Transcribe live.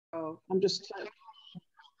Oh,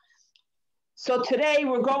 So today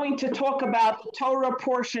we're going to talk about the Torah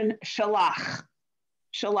portion, Shelach.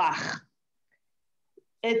 Shelach.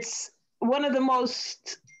 It's one of the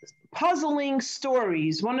most puzzling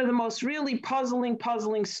stories, one of the most really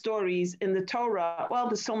puzzling stories in the Torah. Well,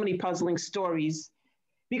 there's so many puzzling stories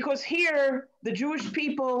because here the Jewish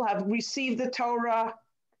people have received the Torah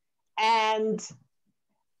and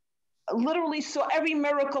literally saw every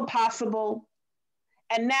miracle possible.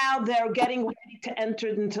 And now they're getting ready to enter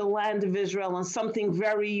into the land of Israel, and something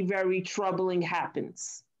very, very troubling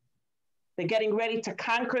happens. They're getting ready to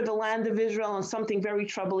conquer the land of Israel, and something very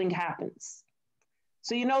troubling happens.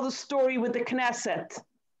 So you know the story with the Knesset.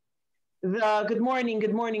 Good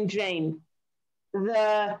morning, Jane.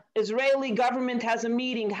 The Israeli government has a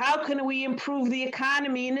meeting. How can we improve the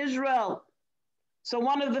economy in Israel? So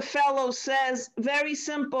one of the fellows says, very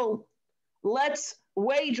simple, let's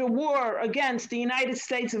wage a war against the United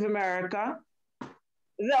States of America.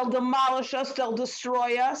 They'll demolish us, they'll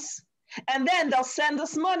destroy us, and then they'll send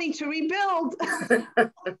us money to rebuild.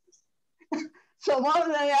 So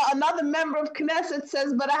another member of Knesset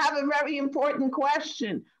says, but I have a very important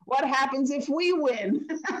question. What happens if we win?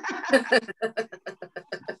 Who's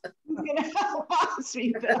going to help us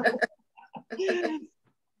rebuild?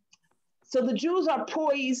 So the Jews are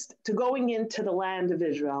poised to going into the land of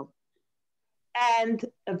Israel. And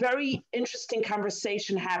a very interesting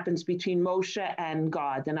conversation happens between Moshe and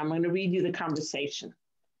God. And I'm going to read you the conversation.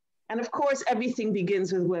 And of course, everything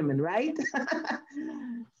begins with women, right?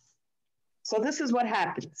 So this is what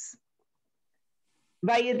happens.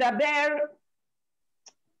 Vayedaber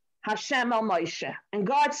Hashem al Moshe. And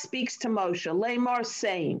God speaks to Moshe, Lamar,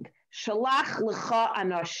 saying, Shelach lecha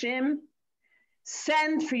anashim,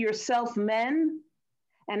 send for yourself men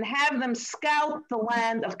and have them scout the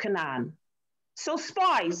land of Canaan. So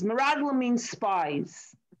spies, Meragla means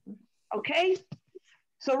spies, okay?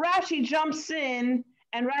 So Rashi jumps in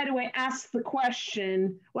and right away asks the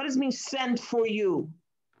question, what does it mean send for you?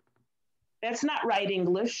 That's not right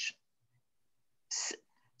English.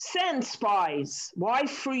 Send spies, why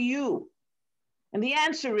for you? And the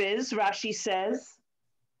answer is, Rashi says,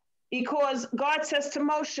 because God says to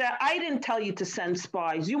Moshe, I didn't tell you to send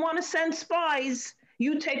spies. You want to send spies,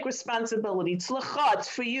 you take responsibility. It's lecha, it's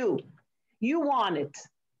for you. You want it.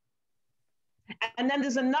 And then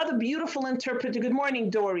there's another beautiful interpreter, good morning,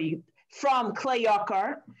 Dory, from Clay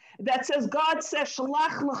Yakar, that says, God says,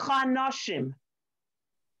 Shalach lecha nashim.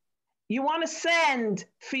 You want to send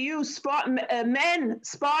for you men,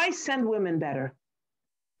 spies, send women better.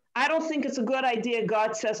 I don't think it's a good idea,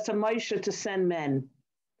 God says to Moshe, to send men.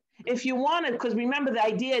 If you wanted, because remember the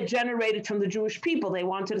idea generated from the Jewish people, they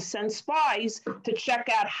wanted to send spies to check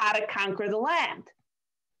out how to conquer the land.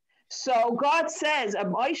 So God says,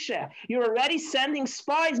 Moshe, you're already sending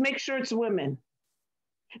spies, make sure it's women.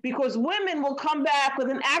 Because women will come back with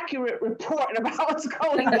an accurate report about what's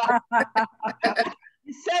going on.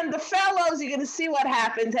 You send the fellows, you're going to see what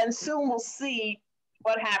happens, and soon we'll see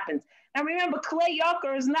what happens. Now remember, Clay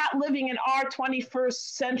Yakar is not living in our 21st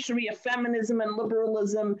century of feminism and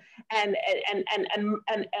liberalism and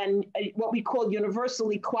what we call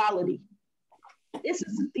universal equality. This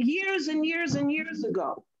is years and years and years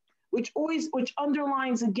ago. Which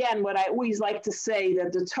underlines again what I always like to say,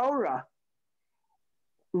 that the Torah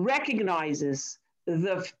recognizes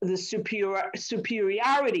the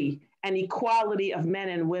superiority and equality of men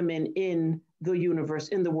and women in the universe,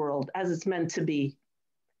 in the world, as it's meant to be.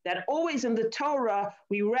 That always in the Torah,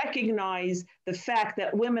 we recognize the fact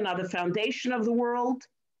that women are the foundation of the world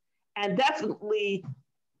and definitely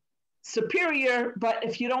superior, but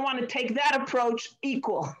if you don't want to take that approach,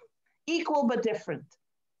 equal but different.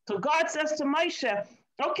 So God says to Moshe,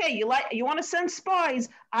 okay, you want to send spies,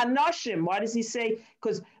 anashim. Why does he say?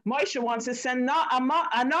 Because Moshe wants to send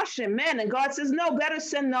anashim, men, and God says, no, better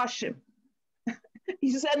send nashim.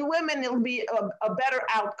 He said women, it'll be a better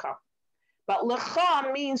outcome. But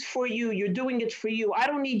lecha means for you, you're doing it for you. I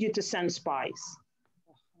don't need you to send spies.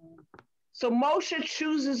 So Moshe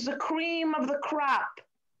chooses the cream of the crop,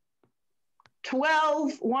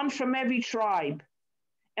 12, one from every tribe.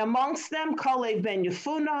 Amongst them, Kalev ben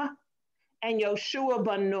Yefunah and Yoshua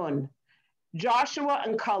ben Nun. Joshua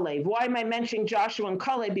and Kalev. Why am I mentioning Joshua and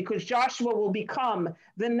Kalev? Because Joshua will become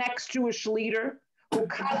the next Jewish leader who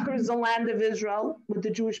conquers the land of Israel with the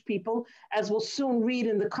Jewish people, as we'll soon read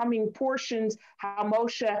in the coming portions, how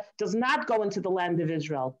Moshe does not go into the land of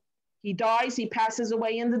Israel. He dies, he passes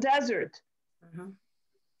away in the desert. Mm-hmm.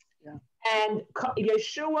 Yeah. And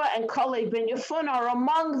Yeshua and Kalev ben Yefunah are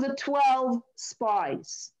among the 12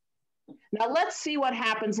 spies. Now let's see what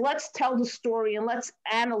happens. Let's tell the story and let's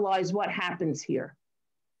analyze what happens here.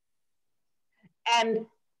 And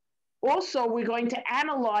also, we're going to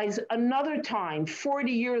analyze another time,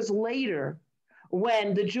 40 years later,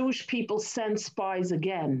 when the Jewish people send spies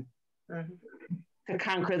again to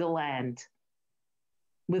conquer the land,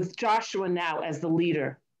 with Joshua now as the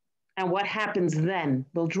leader. And what happens then?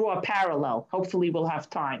 We'll draw a parallel. Hopefully, we'll have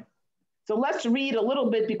time. So let's read a little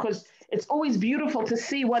bit, because it's always beautiful to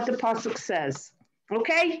see what the pasuk says.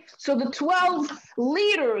 Okay, so the 12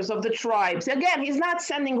 leaders of the tribes. Again, he's not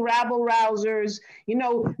sending rabble rousers. You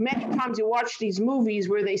know, many times you watch these movies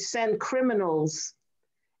where they send criminals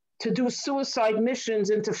to do suicide missions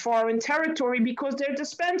into foreign territory because they're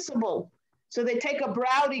dispensable. So they take a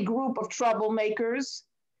rowdy group of troublemakers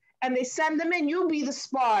and they send them in. You be the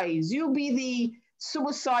spies. You be the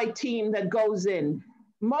suicide team that goes in.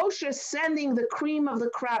 Moshe is sending the cream of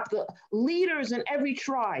the crop, the leaders in every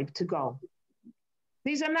tribe to go.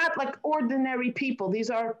 These are not like ordinary people. These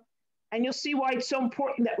are, and you'll see why it's so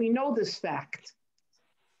important that we know this fact.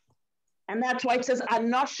 And that's why it says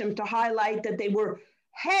Anoshim, to highlight that they were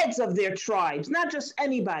heads of their tribes, not just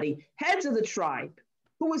anybody, heads of the tribe.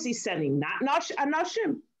 Who was he sending? Not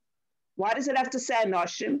Anoshim. Why does it have to say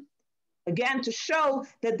Anoshim? Again, to show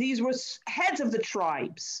that these were heads of the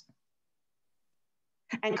tribes.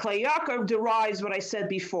 And Klei Yaakov derives what I said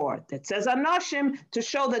before. That says Anoshim, to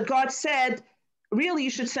show that God said, really, you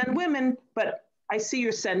should send women, but I see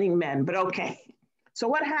you're sending men, but okay. So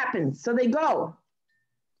what happens? So they go.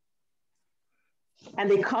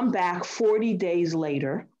 And they come back 40 days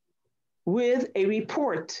later with a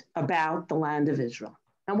report about the land of Israel.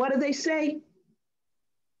 And what do they say?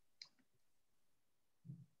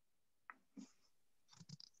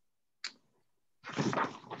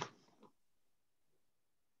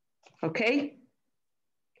 Okay?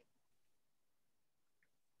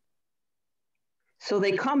 So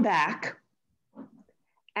they come back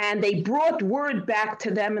and they brought word back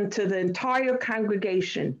to them and to the entire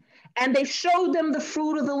congregation. And they showed them the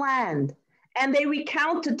fruit of the land. And they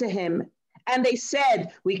recounted to him. And they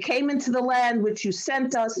said, we came into the land which you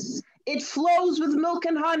sent us. It flows with milk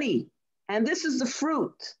and honey. And this is the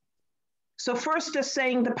fruit. So first they're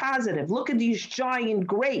saying the positive. Look at these giant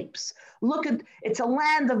grapes. Look at, it's a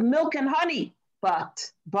land of milk and honey. But,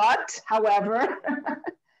 however,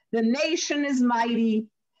 the nation is mighty.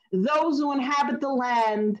 Those who inhabit the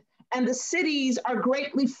land and the cities are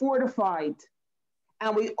greatly fortified.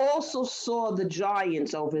 And we also saw the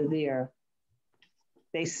giants over there,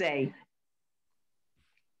 they say.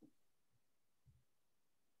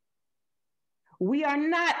 We are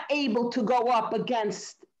not able to go up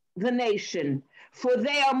against the nation, for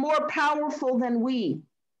they are more powerful than we.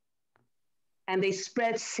 And they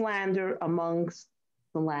spread slander amongst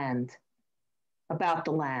the land, about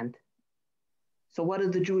the land. So what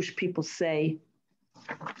did the Jewish people say?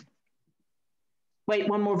 Wait,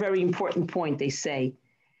 one more very important point, they say.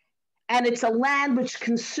 And it's a land which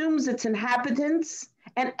consumes its inhabitants,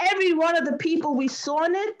 and every one of the people we saw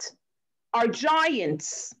in it are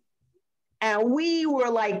giants. And we were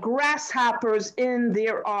like grasshoppers in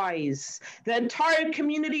their eyes. The entire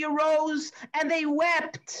community arose and they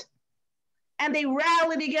wept. And they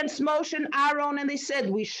rallied against Moshe and Aaron, and they said,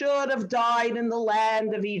 we should have died in the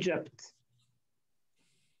land of Egypt.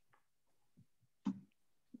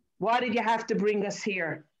 Why did you have to bring us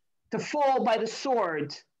here? To fall by the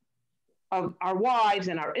sword of our wives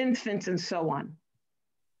and our infants and so on.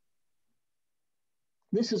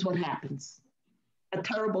 This is what happens. A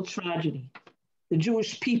terrible tragedy. The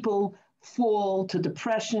Jewish people fall to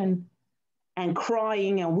depression and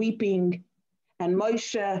crying and weeping. And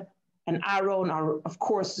Moshe and Aaron are, of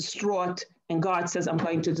course, distraught. And God says, I'm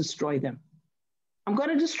going to destroy them. I'm going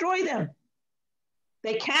to destroy them.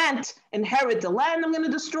 They can't inherit the land. I'm going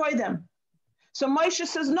to destroy them. So Moshe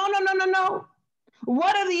says, no.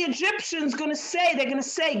 What are the Egyptians going to say? They're going to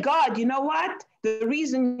say, God, you know what? The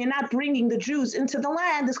reason you're not bringing the Jews into the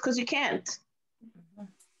land is because you can't.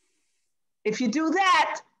 If you do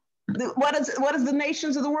that, what is the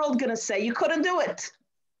nations of the world going to say? You couldn't do it.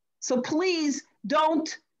 So please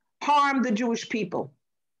don't harm the Jewish people.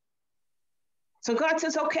 So God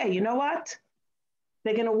says, okay, you know what?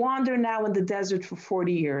 They're going to wander now in the desert for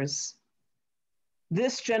 40 years.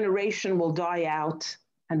 This generation will die out,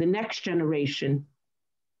 and the next generation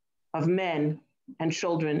of men and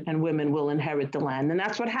children and women will inherit the land. And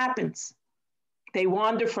that's what happens. They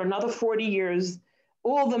wander for another 40 years.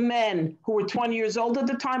 All the men who were 20 years old at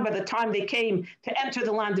the time, by the time they came to enter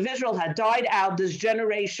the land of Israel, had died out, this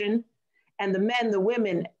generation. And the men, the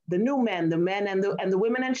women, the new men, the men and the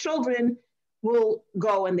women and children will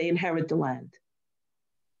go and they inherit the land.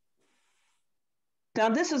 Now,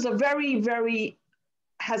 this is a very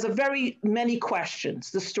many questions,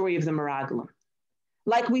 the story of the Meraglim.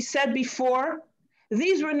 Like we said before,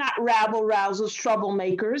 these were not rabble-rousers,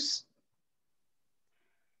 troublemakers.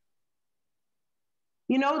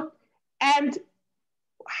 You know, and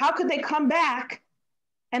how could they come back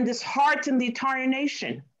and dishearten the entire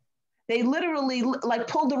nation? They literally like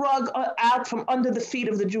pulled the rug out from under the feet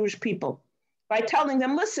of the Jewish people by telling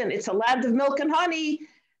them, listen, it's a land of milk and honey,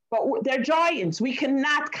 but they're giants. We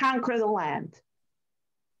cannot conquer the land.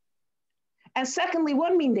 And secondly, what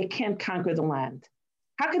do you mean they can't conquer the land?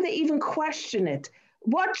 How could they even question it?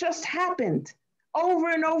 What just happened over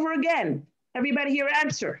and over again? Everybody here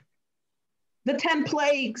answer. The 10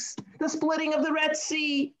 plagues, the splitting of the Red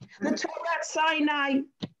Sea, the Torah at Sinai,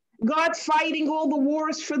 God fighting all the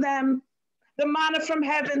wars for them, the manna from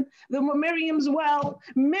heaven, the Miriam's well,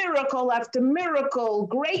 miracle after miracle,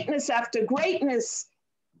 greatness after greatness.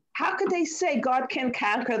 How could they say God can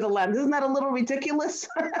conquer the land? Isn't that a little ridiculous?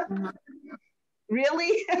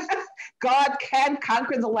 Really? God can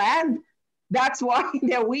conquer the land? That's why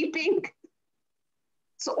they're weeping?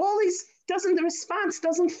 So all these, the response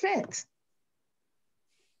doesn't fit.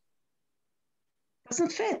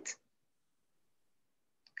 Doesn't fit.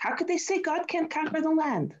 How could they say God can't conquer the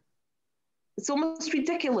land? It's almost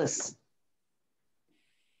ridiculous.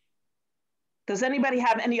 Does anybody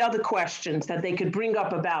have any other questions that they could bring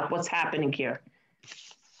up about what's happening here?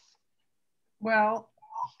 Well,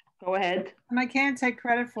 go ahead. And I can't take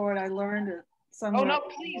credit for it. I learned it somewhere. Oh no,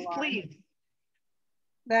 please.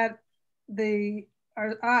 That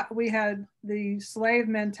we had the slave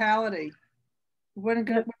mentality. We weren't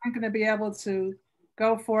going to be able to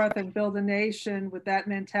go forth and build a nation with that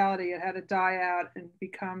mentality. It had to die out and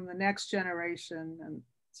become the next generation and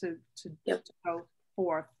to go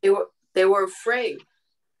forth. They were afraid.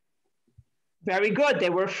 Very good. They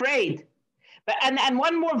were afraid. But and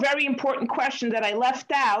one more very important question that I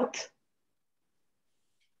left out.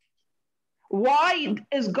 Why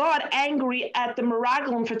is God angry at the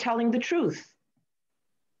Meraglim for telling the truth?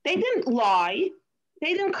 They didn't lie.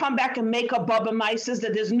 They didn't come back and make up Baba Mises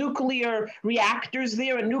that there's nuclear reactors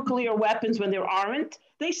there and nuclear weapons when there aren't.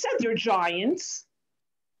 They said they're giants.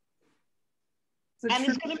 And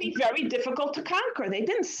it's going to be very difficult to conquer. They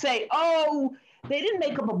didn't say, they didn't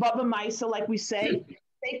make up a Baba Misa like we say.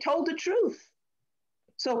 They told the truth.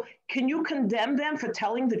 So can you condemn them for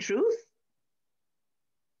telling the truth?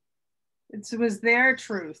 It was their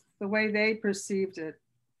truth, the way they perceived it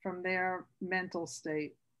from their mental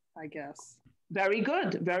state, I guess. Very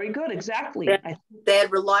good, exactly. They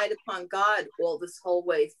had relied upon God all this whole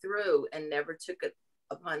way through and never took it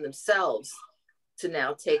upon themselves to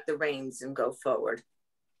now take the reins and go forward.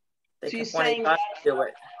 They kept wanting God to do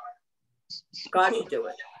it. God should do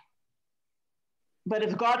it. But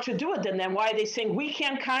if God should do it, then why are they saying we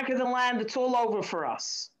can't conquer the land? It's all over for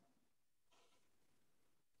us.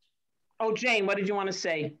 Oh, Jane, what did you want to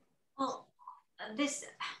say? Well,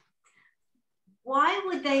 why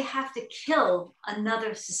would they have to kill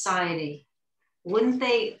another society? Wouldn't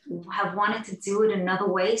they have wanted to do it another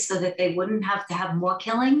way so that they wouldn't have to have more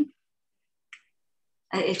killing?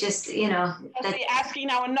 It just, That's asking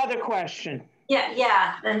now another question.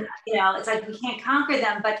 Yeah. Then, it's like we can't conquer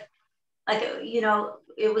them, but like,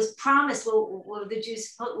 it was promised. Were the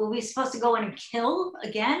Jews, were we supposed to go in and kill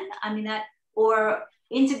again? I mean, or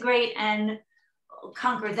integrate and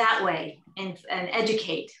conquer that way and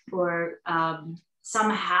educate or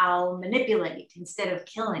somehow manipulate instead of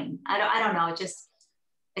killing. I don't know.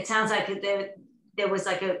 It sounds like there was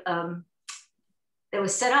like it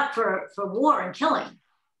was set up for war and killing.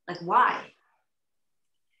 Like, why?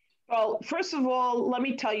 Well, first of all, let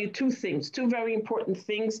me tell you two very important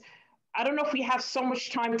things. I don't know if we have so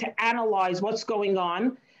much time to analyze what's going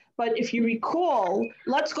on, but if you recall,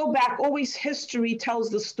 let's go back. Always history tells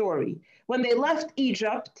the story. When they left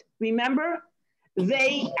Egypt, remember,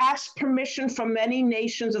 they asked permission from many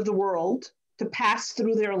nations of the world to pass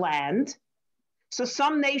through their land. So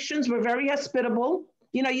some nations were very hospitable.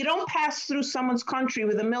 You don't pass through someone's country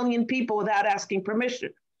with 1 million people without asking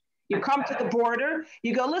permission. You come to the border,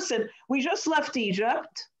 you go, listen, we just left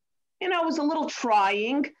Egypt. It was a little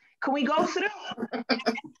trying. Can we go through?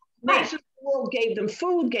 Nations of the world gave them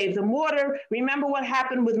food, gave them water. Remember what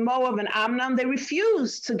happened with Moab and Ammon? They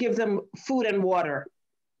refused to give them food and water.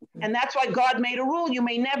 And that's why God made a rule. You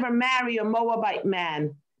may never marry a Moabite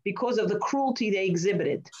man because of the cruelty they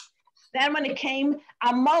exhibited. Then when it came,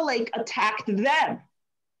 Amalek attacked them.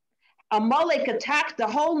 Amalek attacked the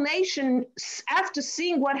whole nation. After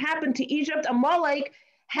seeing what happened to Egypt, Amalek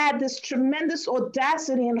had this tremendous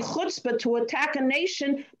audacity and chutzpah to attack a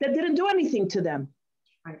nation that didn't do anything to them.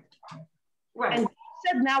 Right. And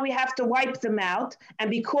said now we have to wipe them out. And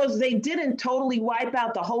because they didn't totally wipe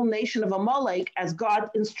out the whole nation of Amalek, as God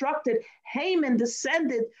instructed, Haman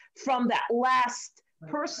descended from that last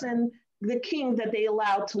person, the king that they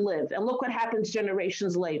allowed to live. And look what happens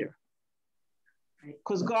generations later.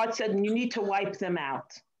 Because God said, you need to wipe them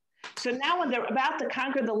out. So now when they're about to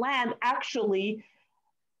conquer the land, actually,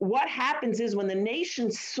 what happens is when the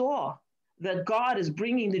nation saw that God is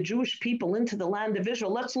bringing the Jewish people into the land of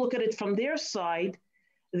Israel, let's look at it from their side,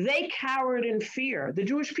 they cowered in fear. The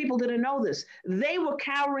Jewish people didn't know this. They were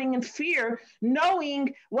cowering in fear,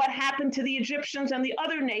 knowing what happened to the Egyptians and the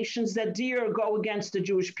other nations that dare go against the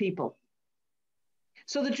Jewish people.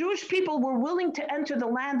 So the Jewish people were willing to enter the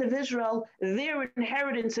land of Israel, their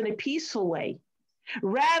inheritance, in a peaceful way.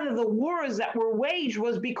 Rather, the wars that were waged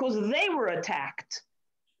was because they were attacked.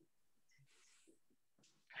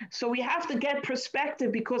 So we have to get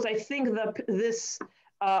perspective, because I think that this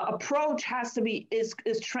approach has to be, is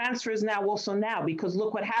transfers now also now, because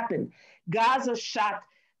look what happened. Gaza shot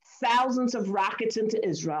thousands of rockets into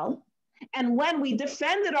Israel. And when we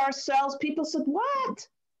defended ourselves, people said, what?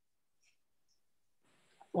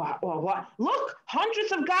 What? Look,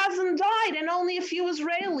 hundreds of Gazans died and only a few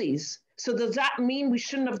Israelis. So does that mean we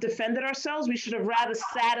shouldn't have defended ourselves? We should have rather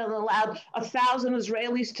sat and allowed 1,000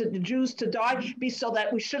 Israelis to the Jews to die, so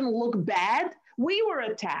that we shouldn't look bad? We were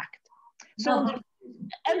attacked. So when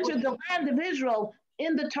they entered the land of Israel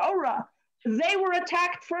in the Torah, they were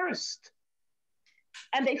attacked first.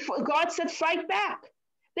 And God said, fight back.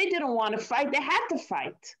 They didn't want to fight. They had to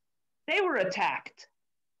fight. They were attacked.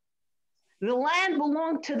 The land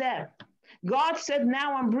belonged to them. God said,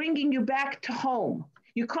 now I'm bringing you back to home.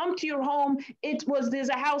 You come to your home, there's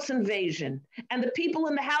a house invasion, and the people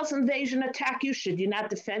in the house invasion attack you. Should you not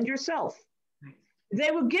defend yourself?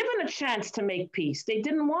 They were given a chance to make peace. They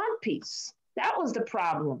didn't want peace. That was the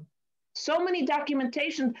problem. So many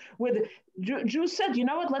documentation where the Jews said, you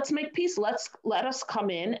know what, let's make peace. Let us come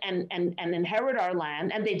in and inherit our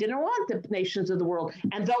land. And they didn't want the nations of the world.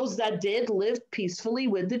 And those that did lived peacefully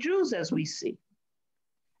with the Jews, as we see.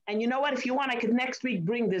 And you know what, if you want, I could next week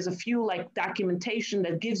there's a few documentation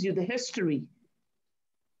that gives you the history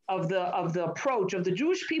of the approach of the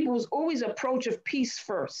Jewish people. Was always approach of peace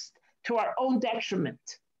first, to our own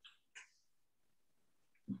detriment.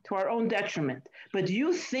 To our own detriment. But do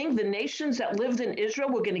you think the nations that lived in Israel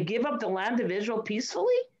were going to give up the land of Israel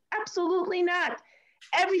peacefully? Absolutely not.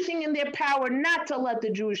 Everything in their power not to let the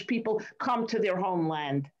Jewish people come to their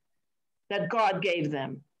homeland that God gave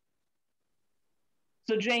them.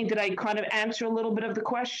 So Jane, did I kind of answer a little bit of the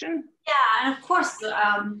question? Yeah, and of course,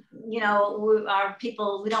 our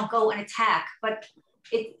people, we don't go and attack, but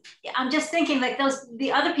I'm just thinking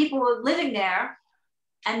the other people were living there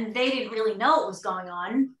and they didn't really know what was going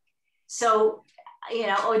on. So,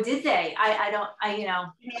 or did they?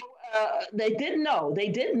 They did know. They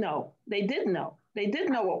did know. They did know. They did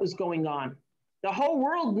know what was going on. The whole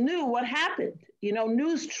world knew what happened.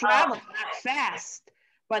 News traveled that fast.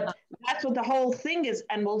 But that's what the whole thing is.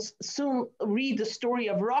 And we'll soon read the story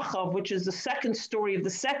of Rachav, which is the second story of the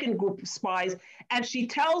second group of spies. And she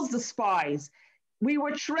tells the spies, we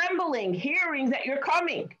were trembling, hearing that you're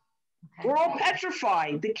coming. We're all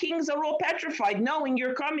petrified. The kings are all petrified, knowing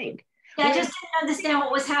you're coming. Yeah, I just didn't understand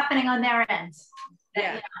what was happening on their end.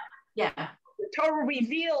 Yeah. The Torah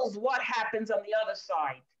reveals what happens on the other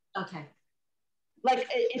side. Okay. Like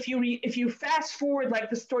if you fast forward,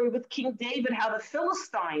 like the story with King David, how the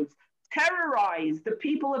Philistines terrorized the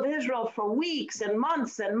people of Israel for weeks and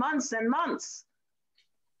months and months and months.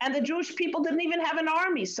 And the Jewish people didn't even have an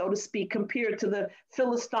army, so to speak, compared to the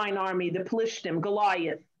Philistine army, the Plishtim,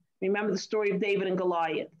 Goliath. Remember the story of David and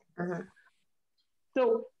Goliath. Uh-huh.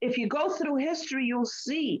 So if you go through history, you'll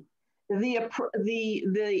see the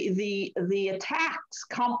attacks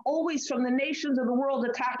come always from the nations of the world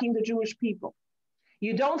attacking the Jewish people.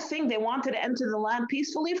 You don't think they wanted to enter the land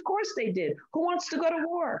peacefully? Of course they did. Who wants to go to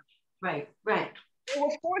war? Right. They were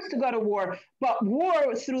forced to go to war, but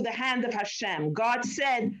war through the hand of Hashem. God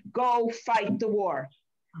said, go fight the war.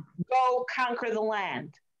 Go conquer the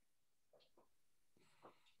land.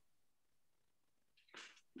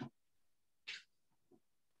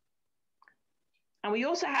 And we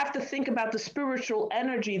also have to think about the spiritual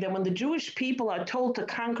energy that when the Jewish people are told to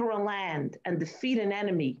conquer a land and defeat an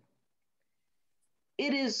enemy,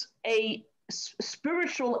 it is a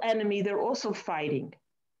spiritual enemy they're also fighting.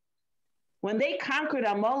 When they conquered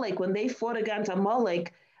Amalek, when they fought against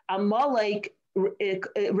Amalek, it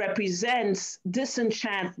represents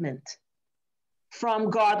disenchantment from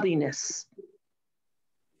godliness,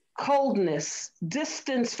 coldness,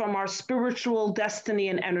 distance from our spiritual destiny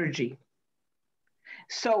and energy.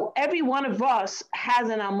 So every one of us has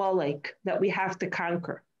an Amalek that we have to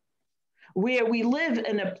conquer. Where we live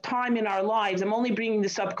in a time in our lives, I'm only bringing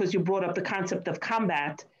this up because you brought up the concept of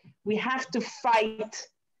combat. We have to fight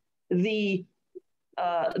the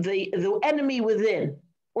enemy within,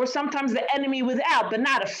 or sometimes the enemy without, but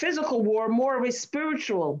not a physical war, more of a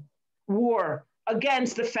spiritual war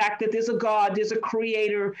against the fact that there's a God, there's a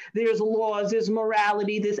creator, there's laws, there's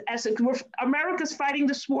morality, there's ethics. America's fighting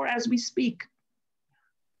this war as we speak.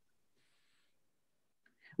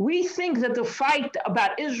 We think that the fight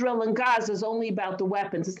about Israel and Gaza is only about the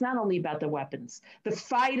weapons. It's not only about the weapons. The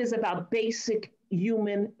fight is about basic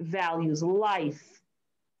human values, life.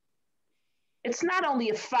 It's not only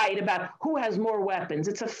a fight about who has more weapons.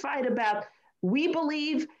 It's a fight about, we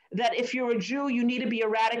believe that if you're a Jew, you need to be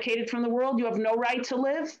eradicated from the world. You have no right to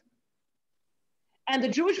live. And the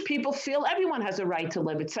Jewish people feel everyone has a right to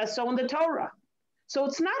live. It says so in the Torah. So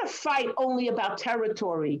it's not a fight only about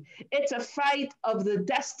territory. It's a fight of the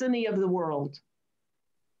destiny of the world,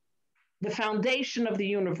 the foundation of the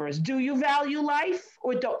universe. Do you value life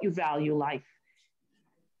or don't you value life?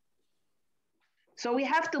 So we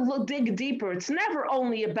have to dig deeper. It's never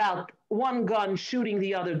only about one gun shooting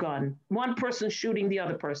the other gun, one person shooting the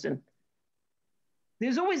other person.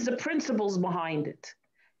 There's always the principles behind it.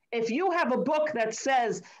 If you have a book that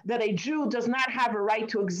says that a Jew does not have a right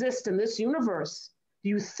to exist in this universe, do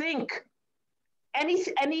you think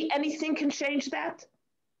anything can change that?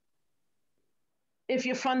 If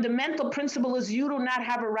your fundamental principle is you do not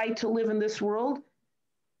have a right to live in this world,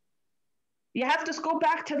 you have to go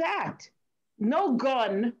back to that. No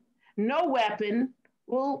gun, no weapon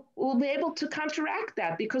will be able to counteract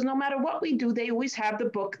that, because no matter what we do, they always have the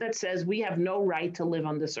book that says we have no right to live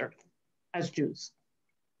on this earth as Jews.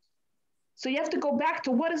 So you have to go back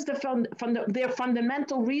to what is their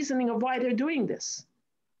fundamental reasoning of why they're doing this.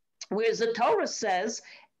 Whereas the Torah says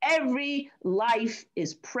every life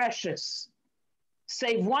is precious.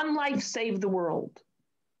 Save one life, save the world.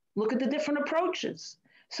 Look at the different approaches.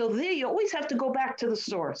 So there you always have to go back to the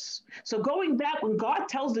source. So going back, when God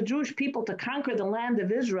tells the Jewish people to conquer the land of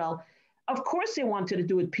Israel, of course they wanted to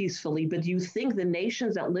do it peacefully, but do you think the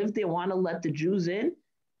nations that live there want to let the Jews in?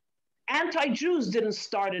 Anti-Jews didn't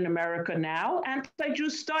start in America now.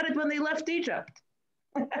 Anti-Jews started when they left Egypt.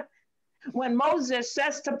 When Moses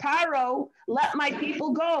says to Pharaoh, let my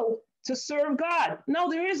people go to serve God. No,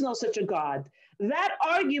 there is no such a God. That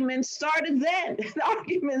argument started then. The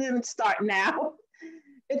argument didn't start now.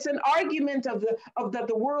 It's an argument of that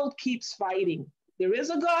the world keeps fighting. There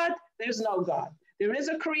is a God, there's no God. There is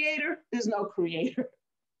a creator, there's no creator.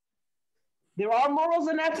 There are morals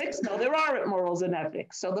and ethics, no, there aren't morals and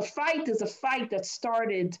ethics. So the fight is a fight that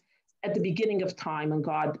started at the beginning of time when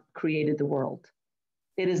God created the world.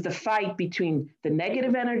 It is the fight between the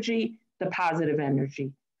negative energy, the positive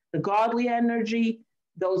energy, the godly energy,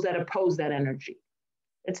 those that oppose that energy.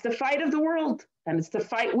 It's the fight of the world, and it's the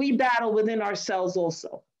fight we battle within ourselves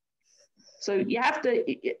also. So you have to,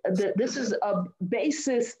 this is a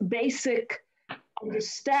basic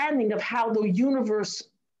understanding of how the universe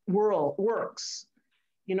world works.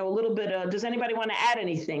 You know, a little bit, does anybody want to add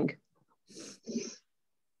anything?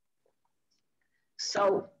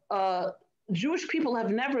 So Jewish people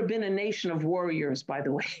have never been a nation of warriors, by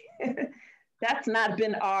the way. That's not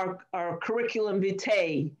been our curriculum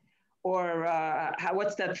vitae, or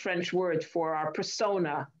what's that French word for our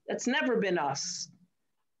persona? That's never been us,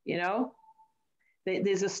 you know?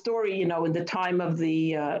 There's a story, you know, in the time of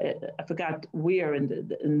the, I forgot where,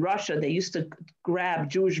 in Russia, they used to grab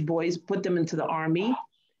Jewish boys, put them into the army,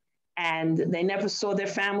 and they never saw their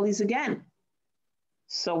families again.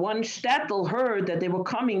 So one shtetl heard that they were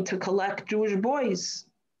coming to collect Jewish boys.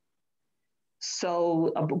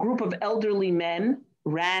 So a group of elderly men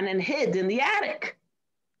ran and hid in the attic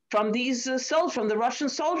from these from the Russian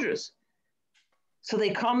soldiers. So they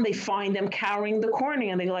come, they find them carrying the corn,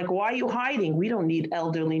 and they're like, why are you hiding? We don't need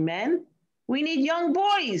elderly men. We need young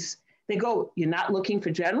boys. They go, you're not looking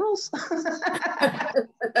for generals?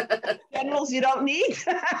 Generals you don't need?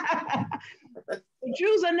 The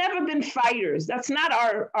Jews have never been fighters. That's not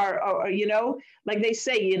our you know, like they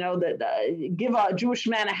say, you know, that give a Jewish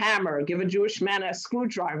man a hammer, give a Jewish man a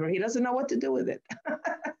screwdriver. He doesn't know what to do with it.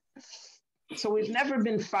 So we've never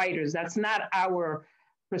been fighters. That's not our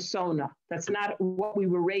persona. That's not what we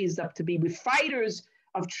were raised up to be. We're fighters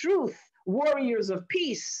of truth, warriors of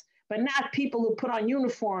peace, but not people who put on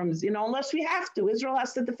uniforms, you know, unless we have to. Israel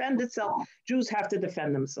has to defend itself. Jews have to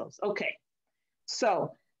defend themselves. Okay.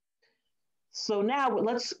 So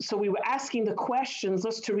now so we were asking the questions,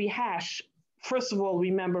 let's to rehash. First of all,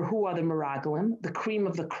 remember who are the Meraglim, the cream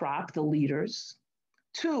of the crop, the leaders.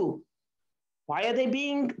 2, Why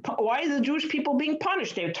are the Jewish people being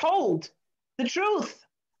punished? They're told the truth.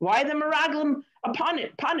 Why are the Meraglim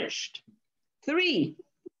punished? 3,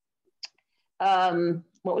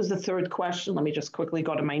 what was the third question? Let me just quickly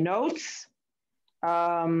go to my notes.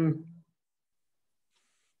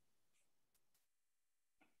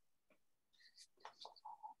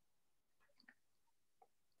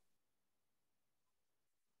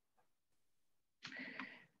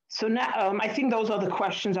 So now, I think those are the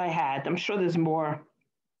questions I had. I'm sure there's more.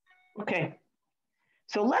 Okay.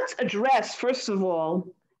 So let's address, first of all,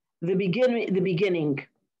 the beginning.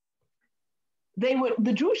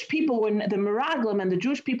 The Jewish people the Meraglim and the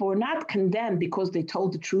Jewish people were not condemned because they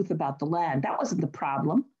told the truth about the land. That wasn't the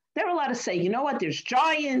problem. They were allowed to say, you know what, there's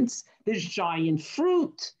giants, there's giant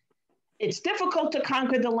fruit. It's difficult to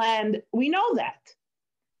conquer the land. We know that.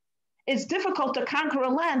 It's difficult to conquer a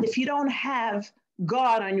land if you don't have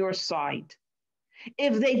God on your side.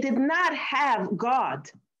 If they did not have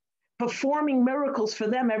God performing miracles for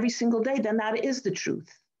them every single day, then that is the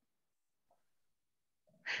truth.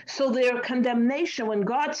 So their condemnation, when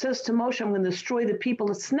God says to Moshe, I'm going to destroy the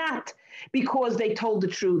people, it's not because they told the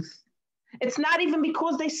truth. It's not even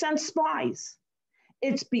because they sent spies.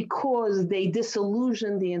 It's because they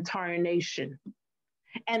disillusioned the entire nation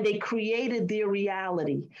and they created their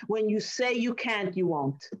reality. When you say you can't, you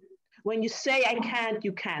won't. When you say I can't,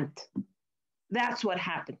 you can't. That's what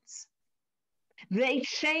happens. They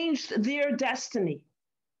changed their destiny.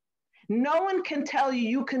 No one can tell you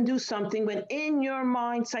you can do something when in your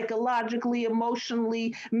mind, psychologically,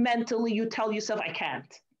 emotionally, mentally, you tell yourself, I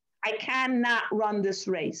can't. I cannot run this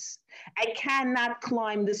race. I cannot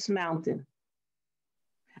climb this mountain.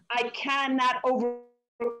 I cannot over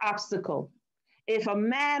obstacle. If a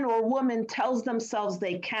man or woman tells themselves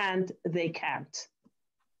they can't, they can't.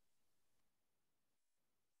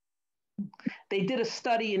 They did a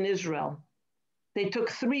study in Israel. They took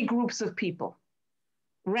 3 groups of people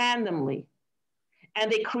randomly,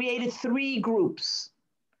 and they created 3 groups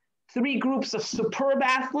of superb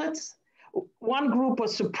athletes. One group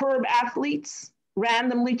was superb athletes,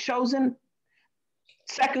 randomly chosen.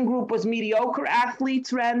 Second group was mediocre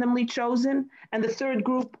athletes, randomly chosen. And the third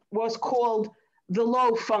group was called the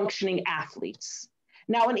low functioning athletes.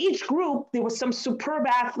 Now, in each group, there was some superb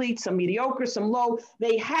athletes, some mediocre, some low.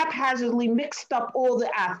 They haphazardly mixed up all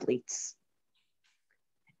the athletes.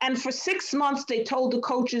 And for 6 months, they told the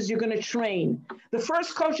coaches, you're going to train. The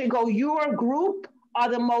first coach, they go, your group are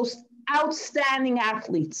the most outstanding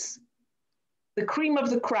athletes, the cream of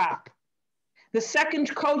the crop. The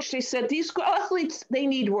second coach, they said, these athletes, they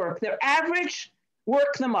need work. They're average,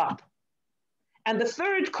 work them up. And the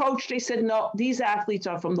third coach, they said, no, these athletes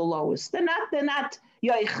are from the lowest. They're not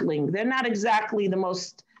yoichling. They're not exactly the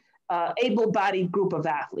most able-bodied group of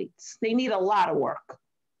athletes. They need a lot of work.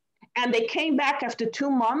 And they came back after 2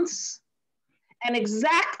 months, and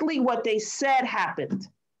exactly what they said happened.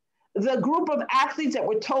 The group of athletes that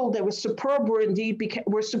were told they were superb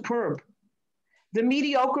were superb. The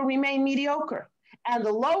mediocre remained mediocre, and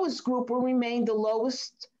the lowest group will remain the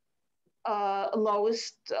lowest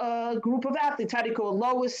group of athletes. How do you call it?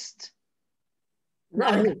 Lowest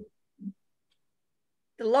rung.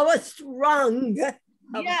 The lowest rung.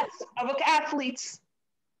 Of athletes.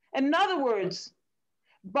 In other words,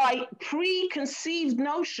 by preconceived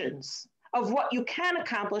notions of what you can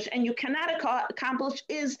accomplish and you cannot accomplish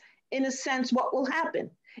is, in a sense, what will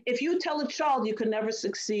happen. If you tell a child you can never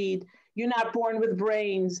succeed, you're not born with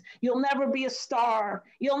brains, you'll never be a star,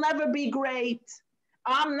 you'll never be great,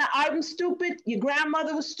 I'm stupid, your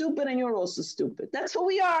grandmother was stupid, and you're also stupid. That's who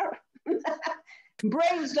we are.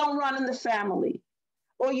 Brains don't run in the family.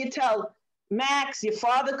 Or you tell Max, your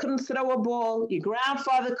father couldn't throw a ball, your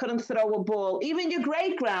grandfather couldn't throw a ball, even your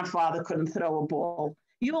great-grandfather couldn't throw a ball.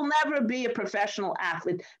 You will never be a professional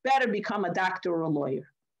athlete. Better become a doctor or a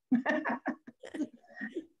lawyer.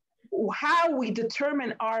 How we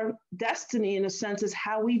determine our destiny, in a sense, is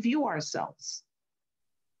how we view ourselves.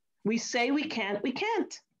 We say we can't, we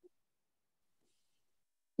can't.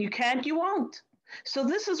 You can't, you won't. So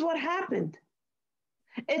this is what happened.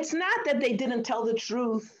 It's not that they didn't tell the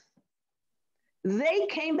truth. They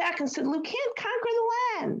came back and said, we can't conquer the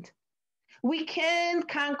land. We can't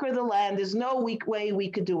conquer the land. There's no weak way we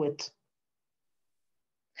could do it.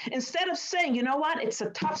 Instead of saying, you know what, it's a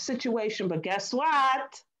tough situation, but guess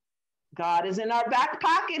what? God is in our back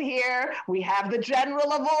pocket here. We have the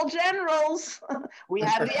general of all generals. We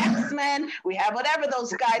have the X-Men. We have whatever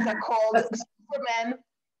those guys are called, Supermen.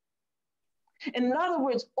 In other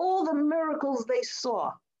words, all the miracles they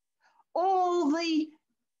saw, all the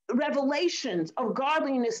revelations of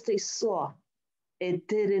godliness they saw, it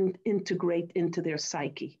didn't integrate into their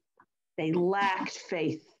psyche. They lacked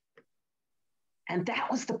faith. And that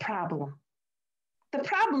was the problem. The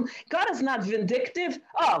problem, God is not vindictive.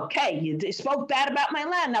 Oh, okay, you spoke bad about my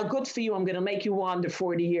land. Now good for you. I'm going to make you wander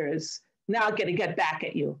 40 years. Now I'm going to get back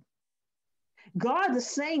at you. God is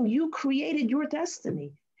saying you created your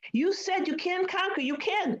destiny. You said you can't conquer. You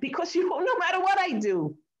can't, because you, no matter what I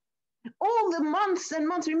do. All the months and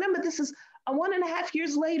months. Remember, this is 1.5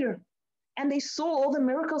 years later. And they saw all the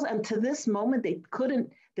miracles. And to this moment, they couldn't,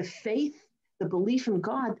 the faith, the belief in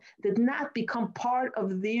God did not become part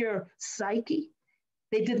of their psyche.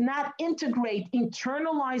 They did not integrate,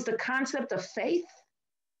 internalize the concept of faith.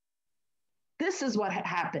 This is what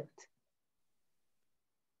happened.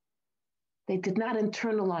 They did not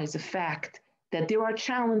internalize the fact that there are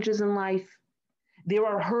challenges in life, there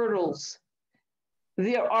are hurdles,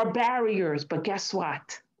 there are barriers, but guess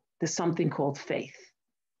what? There's something called faith.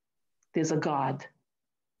 There's a God.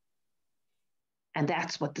 And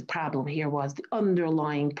that's what the problem here was, the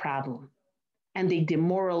underlying problem. And they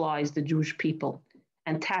demoralized the Jewish people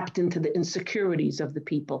and tapped into the insecurities of the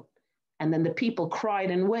people. And then the people cried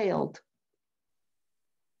and wailed.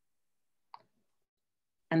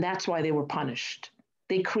 And that's why they were punished.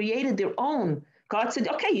 They created their own. God said,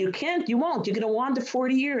 okay, you can't, you won't. You're going to wander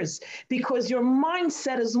 40 years because your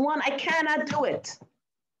mindset is one, I cannot do it.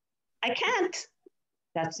 I can't.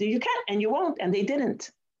 You can't, and you won't, and they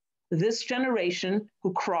didn't. This generation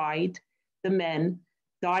who cried, the men,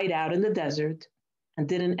 died out in the desert and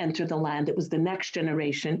didn't enter the land. It was the next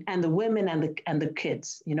generation, and the women and the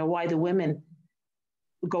kids. You know why the women?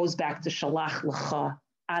 Goes back to Shelach L'cha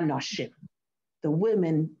Anashim. The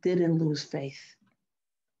women didn't lose faith.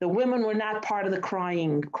 The women were not part of the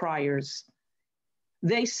criers.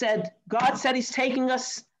 They said, God said he's taking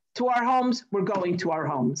us to our homes, we're going to our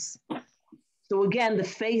homes. So again, the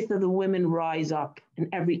faith of the women rise up in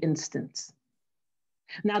every instance.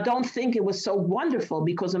 Now, don't think it was so wonderful,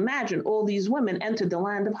 because imagine all these women entered the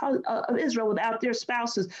land of Israel without their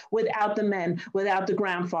spouses, without the men, without the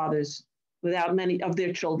grandfathers, without many of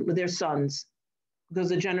their children, with their sons, because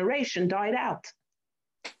the generation died out.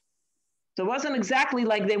 So it wasn't exactly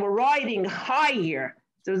like they were riding high here.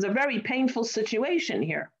 There was a very painful situation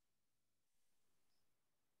here.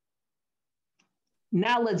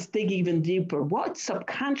 Now let's dig even deeper. What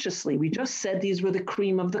subconsciously? We just said these were the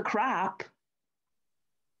cream of the crop.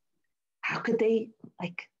 How could they,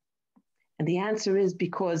 and the answer is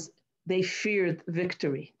because they feared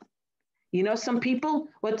victory. You know, some people,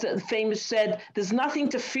 what the famous said, there's nothing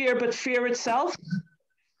to fear but fear itself.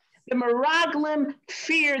 The Meraglim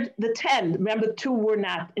feared the 10. Remember, 2 were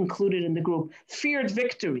not included in the group. Feared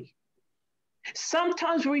victory.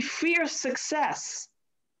 Sometimes we fear success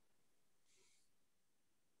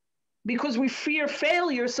because we fear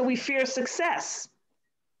failure, so we fear success.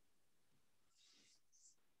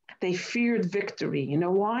 They feared victory. You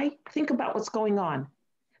know why? Think about what's going on.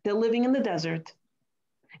 They're living in the desert.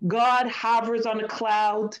 God hovers on a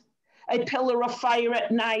cloud, a pillar of fire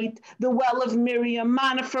at night, the well of Miriam,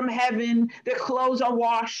 manna from heaven. Their clothes are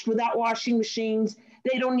washed without washing machines.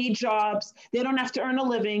 They don't need jobs. They don't have to earn a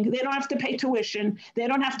living. They don't have to pay tuition. They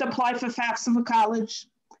don't have to apply for FAFSA for college.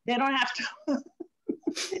 They don't have to,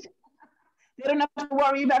 they don't have to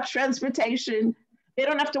worry about transportation. They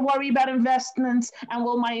don't have to worry about investments. And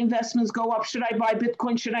will my investments go up? Should I buy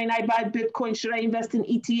Bitcoin? Should I not buy Bitcoin? Should I invest in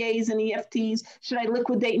ETAs and EFTs? Should I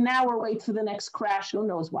liquidate now or wait for the next crash? Who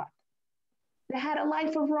knows what? They had a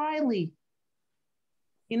life of Riley.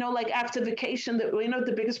 You know, like after vacation,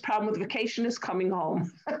 the biggest problem with vacation is coming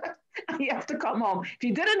home. You have to come home. If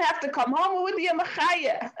you didn't have to come home, it would be a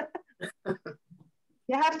machaya.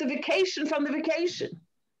 You have to vacation from the vacation.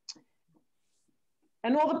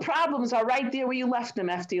 And all the problems are right there where you left them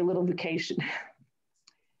after your little vacation.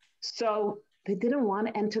 So they didn't want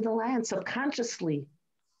to enter the land subconsciously.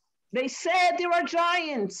 They said there are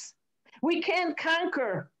giants. We can't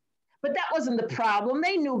conquer. But that wasn't the problem.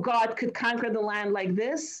 They knew God could conquer the land like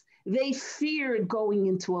this. They feared going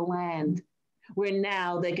into a land where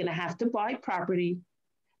now they're going to have to buy property.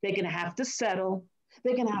 They're going to have to settle.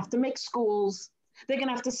 They're going to have to make schools. They're going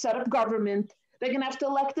to have to set up government. They're going to have to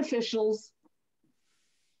elect officials.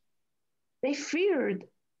 They feared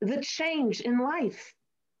the change in life,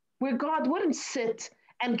 where God wouldn't sit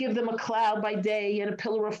and give them a cloud by day and a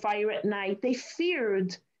pillar of fire at night. They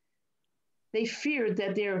feared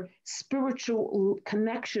that their spiritual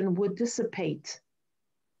connection would dissipate.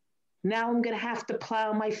 Now I'm going to have to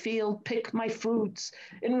plow my field, pick my fruits,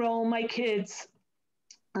 enroll my kids,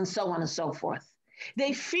 and so on and so forth.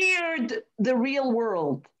 They feared the real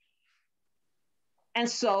world. And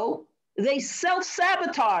so they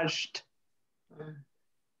self-sabotaged.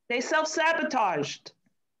 They self-sabotaged.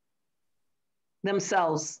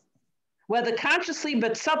 themselves, whether consciously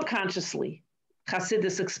but subconsciously.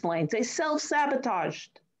 Chassidus explains, they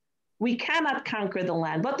self-sabotaged. We cannot conquer the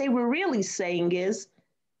land. What they were really saying is,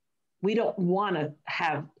 we don't want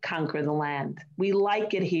to conquer the land. We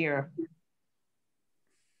like it here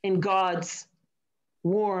in God's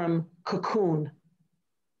warm cocoon.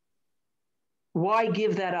 Why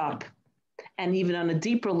give that up? And even on a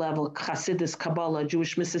deeper level, Chassidus, Kabbalah,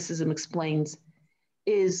 Jewish mysticism explains,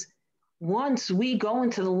 is once we go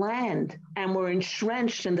into the land and we're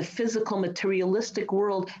entrenched in the physical, materialistic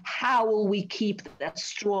world, how will we keep that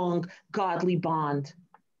strong, godly bond?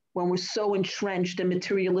 When we're so entrenched in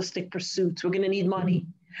materialistic pursuits, we're going to need money.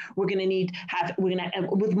 We're going to need,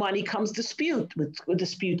 with money comes dispute. With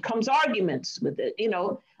dispute comes arguments.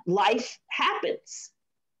 Life happens.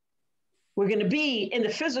 We're going to be in the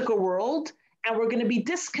physical world, and we're going to be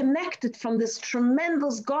disconnected from this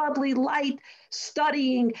tremendous godly light,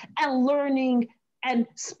 studying and learning and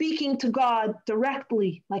speaking to God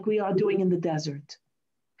directly like we are doing in the desert.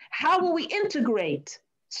 How will we integrate?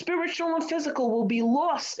 Spiritual and physical will be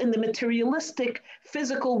lost in the materialistic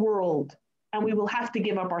physical world, and we will have to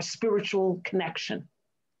give up our spiritual connection.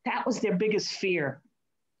 That was their biggest fear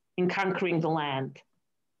in conquering the land.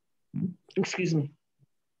 Excuse me.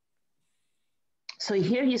 So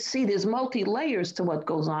here you see there's multi-layers to what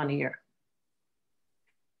goes on here.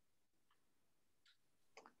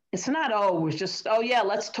 It's not,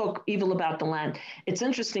 let's talk evil about the land. It's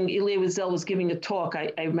interesting, Elie Wiesel was giving a talk.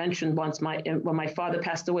 I mentioned once, when my father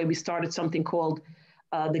passed away, we started something called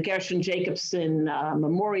the Gershon Jacobson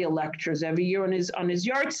Memorial Lectures every year on his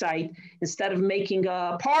yard site. Instead of making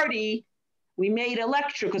a party, we made a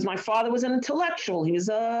lecture because my father was an intellectual. He was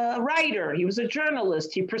a writer. He was a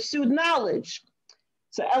journalist. He pursued knowledge.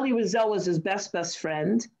 So Elie Wiesel was his best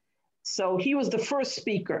friend. So he was the first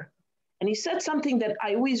speaker. And he said something that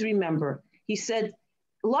I always remember. He said,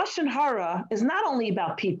 Lashon Hara is not only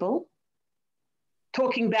about people,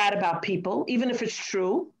 talking bad about people, even if it's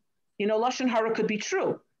true. Lashon Hara could be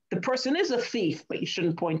true. The person is a thief, but you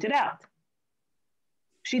shouldn't point it out.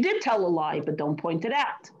 She did tell a lie, but don't point it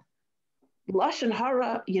out. Lashon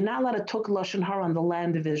Hara, you're not allowed to talk Lashon Hara on the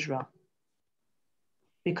land of Israel.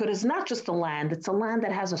 Because it's not just a land, it's a land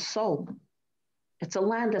that has a soul. It's a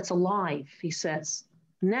land that's alive, he says.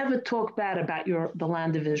 Never talk bad about the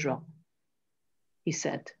land of Israel, he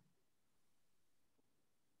said.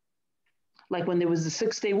 Like when there was the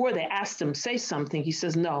 6-Day War, they asked him, say something. He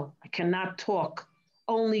says, no, I cannot talk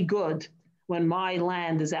only good when my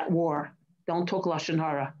land is at war. Don't talk Lashon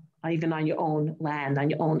Hara, even on your own land,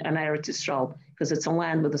 on Eretz Yisrael, because it's a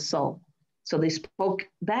land with a soul. So they spoke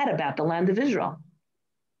bad about the land of Israel.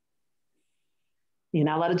 You're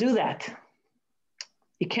not allowed to do that.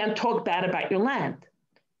 You can't talk bad about your land.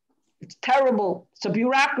 It's terrible. It's a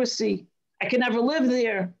bureaucracy. I can never live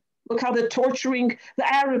there. Look how they're torturing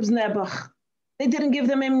the Arabs, Nebuch. They didn't give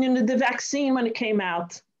them the vaccine when it came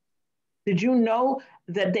out. Did you know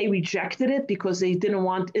that they rejected it because they didn't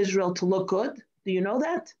want Israel to look good? Do you know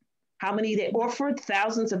that? How many they offered?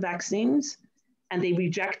 Thousands of vaccines, and they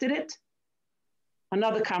rejected it?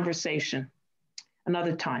 Another conversation,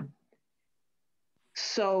 another time.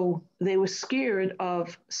 So they were scared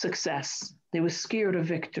of success. They were scared of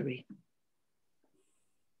victory.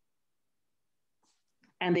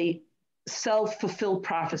 And they self-fulfilled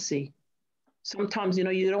prophecy. Sometimes,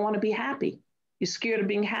 you don't want to be happy. You're scared of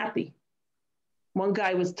being happy. One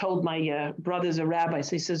guy was told, my brother's a rabbi,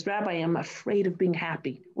 so he says, Rabbi, I'm afraid of being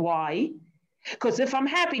happy. Why? Because if I'm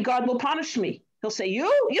happy, God will punish me. He'll say, you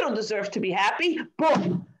don't deserve to be happy.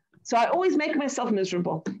 Boom. So I always make myself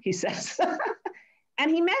miserable, he says.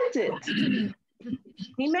 And he meant it.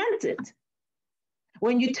 He meant it.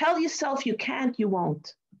 When you tell yourself you can't, you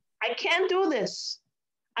won't. I can't do this.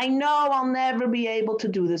 I know I'll never be able to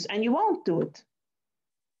do this, and you won't do it.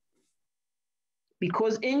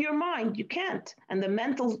 Because in your mind, you can't. And the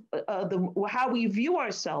mental, how we view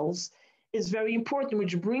ourselves is very important,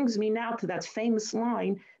 which brings me now to that famous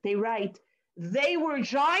line. They write, they were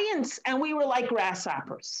giants and we were like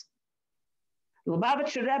grasshoppers.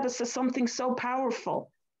 Lubavitcher Rebbe says something so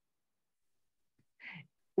powerful.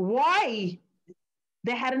 Why?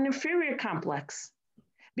 They had an inferior complex.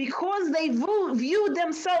 Because they viewed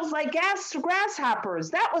themselves like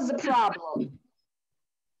grasshoppers. That was the problem.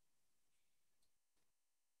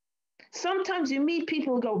 Sometimes you meet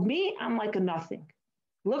people who go, me, I'm like a nothing.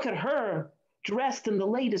 Look at her, dressed in the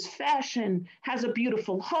latest fashion, has a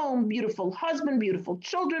beautiful home, beautiful husband, beautiful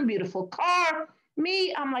children, beautiful car.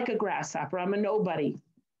 Me, I'm like a grasshopper. I'm a nobody.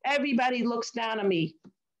 Everybody looks down on me.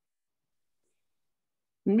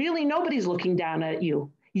 Really, nobody's looking down at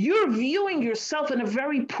you. You're viewing yourself in a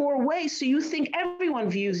very poor way, so you think everyone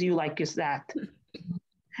views you like that.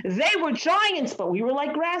 They were giants, but we were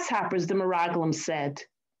like grasshoppers, the Meraglim said,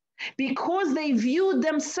 because they viewed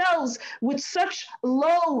themselves with such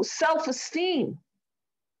low self-esteem.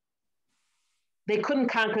 They couldn't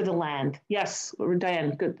conquer the land. Yes,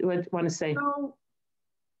 Diane, good. What do you want to say? So,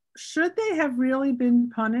 should they have really been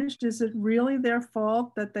punished? Is it really their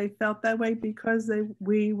fault that they felt that way because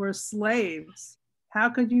we were slaves? How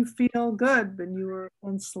could you feel good when you were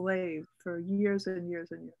enslaved for years and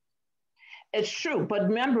years and years? It's true, but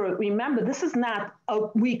remember, this is not a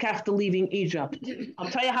week after leaving Egypt. I'll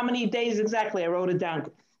tell you how many days exactly. I wrote it down.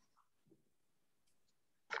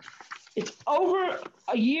 It's over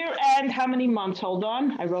a year and how many months? Hold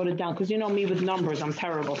on. I wrote it down because you know me with numbers. I'm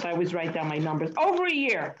terrible, so I always write down my numbers. Over a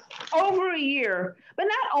year, but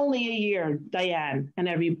not only a year, Diane, and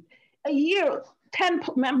a year, 10,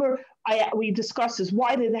 remember, we discussed this.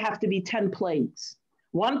 Why did there have to be 10 plagues?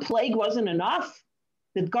 One plague wasn't enough?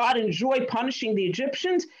 Did God enjoy punishing the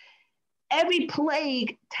Egyptians? Every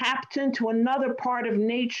plague tapped into another part of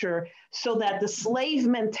nature so that the slave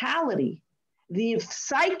mentality, the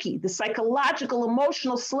psyche, the psychological,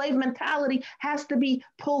 emotional slave mentality has to be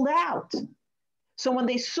pulled out. So when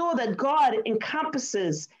they saw that God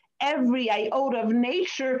encompasses every iota of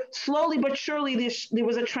nature, slowly but surely there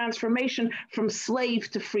was a transformation from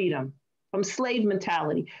slave to freedom, from slave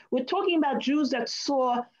mentality. We're talking about Jews that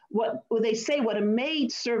saw what they say, what a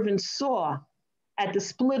maidservant saw at the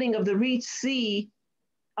splitting of the Red Sea,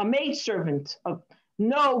 a maidservant of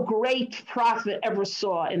no great prophet ever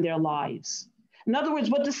saw in their lives. In other words,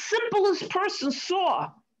 what the simplest person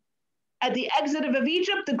saw at the exit of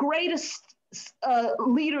Egypt, the greatest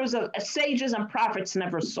leaders of sages and prophets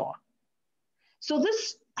never saw. So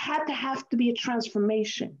this had to be a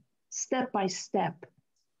transformation, step by step,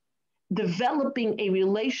 developing a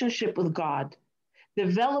relationship with God,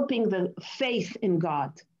 developing the faith in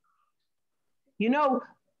God. You know,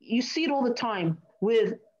 you see it all the time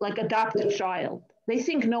with like adopted child. They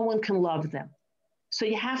think no one can love them. So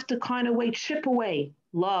you have to kind of chip away,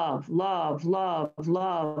 love, love, love,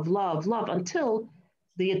 love, love, love, until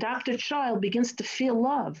the adopted child begins to feel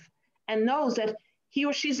love and knows that he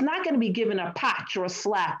or she's not going to be given a patch or a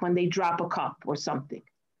slap when they drop a cup or something.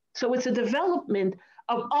 So it's a development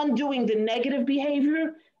of undoing the negative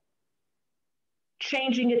behavior,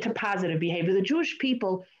 changing it to positive behavior. The Jewish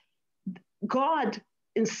people, God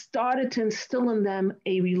started to instill in them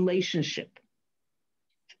a relationship,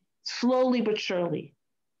 slowly but surely.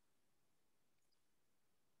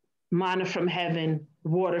 Manna from heaven,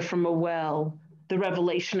 water from a well, the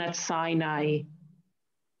revelation at Sinai,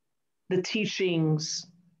 the teachings,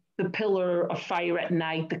 the pillar of fire at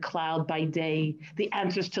night, the cloud by day, the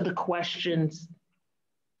answers to the questions.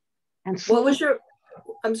 And what was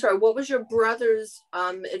your brother's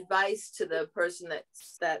advice to the person that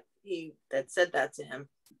said that to him?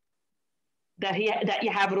 That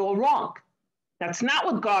you have it all wrong. That's not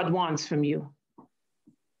what God wants from you.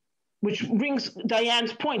 Which brings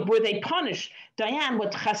Diane's point, were they punished? Diane,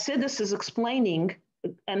 what Hasidus is explaining,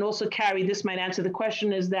 and also Carrie, this might answer the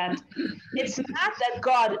question, is that it's not that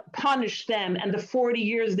God punished them and the 40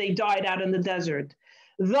 years they died out in the desert.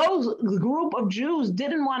 Those group of Jews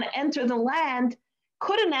didn't want to enter the land,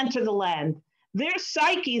 couldn't enter the land. Their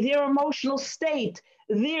psyche, their emotional state,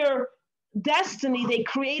 their destiny they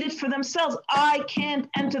created for themselves. I can't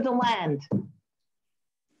enter the land.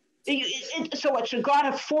 So what, should God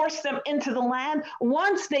have forced them into the land?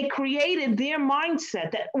 Once they created their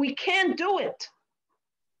mindset that we can't do it,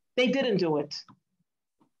 they didn't do it.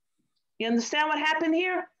 You understand what happened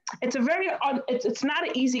here? It's it's not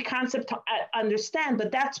an easy concept to understand,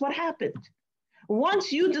 but that's what happened.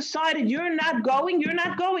 Once you decided you're not going,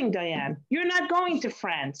 Diane. You're not going to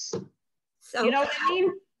France. So, you know what I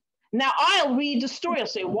mean? Now I'll read the story. I'll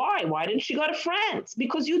say, why? Why didn't she go to France?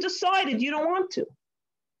 Because you decided you don't want to.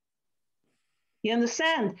 You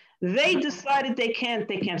understand? They decided they can't.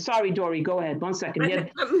 Sorry, Dory, go ahead. 1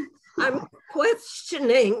 second. I'm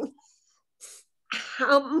questioning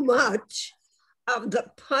how much of the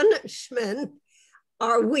punishment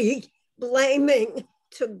are we blaming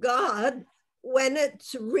to God when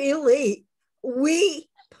it's really we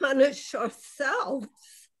punish ourselves.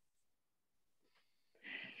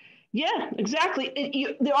 Yeah,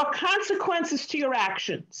 exactly. There are consequences to your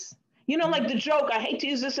actions. You know, like the joke, I hate to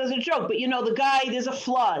use this as a joke, but you know, the guy, there's a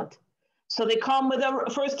flood. So they come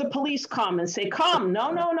first the police come and say, come,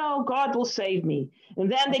 no, God will save me.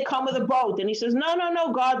 And then they come with a boat and he says,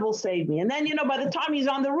 no, God will save me. And then, you know, by the time he's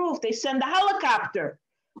on the roof, they send the helicopter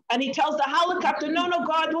and he tells the helicopter, no,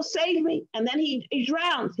 God will save me. And then he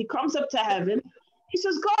drowns. He comes up to heaven. He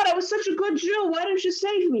says, God, I was such a good Jew. Why didn't you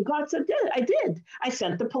save me? God said, I did. I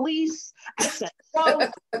sent the police. I sent the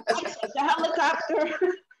boat. I sent the helicopter.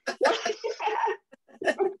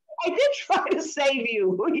 I did try to save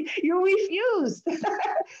you. You refused.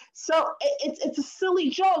 So it's a silly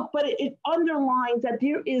joke, but it underlines that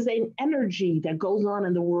there is an energy that goes on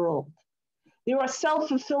in the world. There are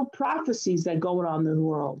self-fulfilled prophecies that go on in the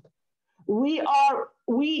world.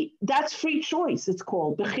 That's free choice, it's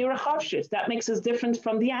called. Bechira Chavshis. That makes us different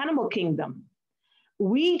from the animal kingdom.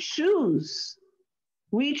 We choose.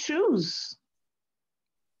 We choose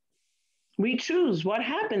what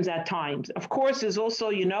happens at times. Of course, there's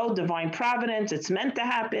also, divine providence. It's meant to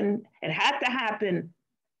happen. It had to happen.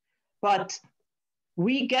 But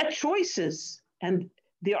we get choices. And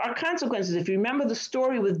there are consequences. If you remember the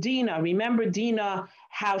story with Dinah,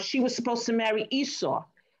 how she was supposed to marry Esau.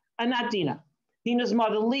 Not Dinah. Dinah's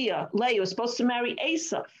mother, Leah was supposed to marry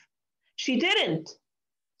Esau. She didn't.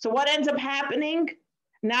 So what ends up happening?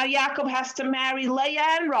 Now Yaakov has to marry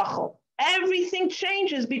Leah and Rachel. Everything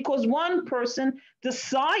changes because one person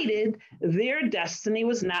decided their destiny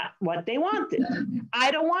was not what they wanted.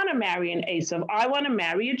 I don't want to marry an Esau. I want to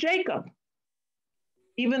marry a Jacob.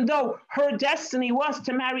 Even though her destiny was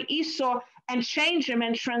to marry Esau and change him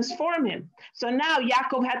and transform him. So now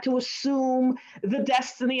Yaakov had to assume the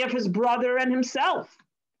destiny of his brother and himself.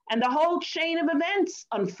 And the whole chain of events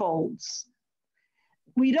unfolds.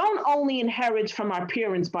 We don't only inherit from our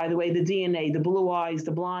parents, by the way, the DNA, the blue eyes,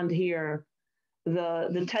 the blonde hair,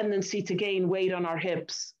 the tendency to gain weight on our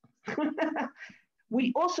hips.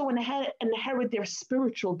 We also inherit their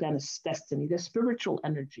spiritual destiny, their spiritual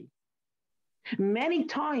energy. Many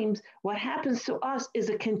times, what happens to us is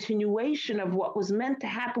a continuation of what was meant to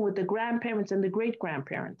happen with the grandparents and the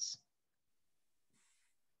great-grandparents.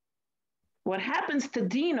 What happens to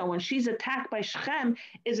Dinah when she's attacked by Shechem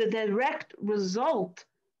is a direct result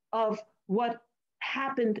of what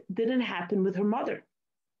didn't happen with her mother.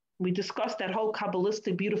 We discussed that whole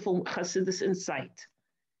Kabbalistic, beautiful Hasidus insight.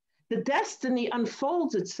 The destiny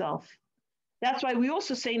unfolds itself. That's why we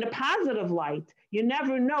also say in a positive light, you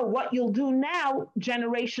never know what you'll do now,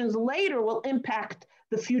 generations later will impact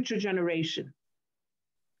the future generation.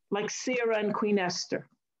 Like Sarah and Queen Esther,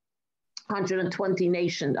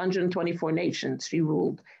 124 nations she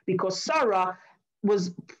ruled, because Sarah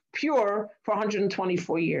was pure for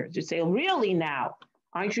 124 years. You say, really now?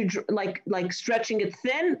 Aren't you like stretching it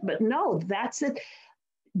thin? But no, that's it.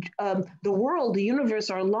 The world, the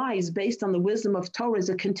universe, our lives based on the wisdom of Torah is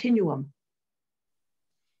a continuum.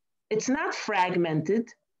 It's not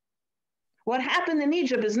fragmented. What happened in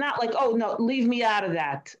Egypt is not like, oh, no, leave me out of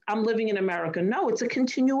that. I'm living in America. No, it's a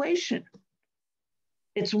continuation.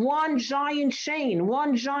 It's one giant chain,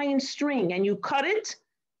 one giant string, and you cut it,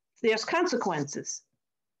 there's consequences.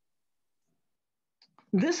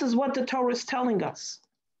 This is what the Torah is telling us.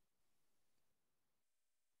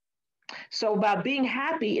 So about being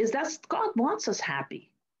happy is that God wants us happy.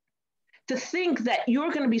 To think that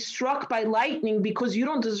you're going to be struck by lightning because you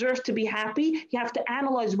don't deserve to be happy, you have to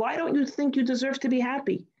analyze, why don't you think you deserve to be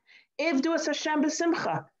happy? Ivdu es Hashem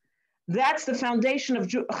b'simcha. That's the foundation of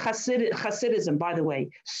Hasidism, by the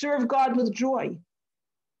way. Serve God with joy.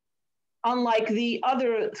 Unlike the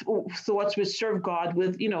other thoughts which serve God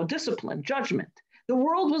with, discipline, judgment. The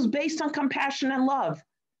world was based on compassion and love.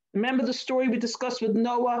 Remember the story we discussed with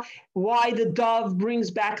Noah, why the dove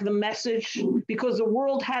brings back the message? Because the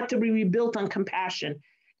world had to be rebuilt on compassion.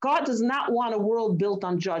 God does not want a world built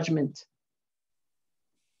on judgment.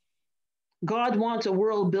 God wants a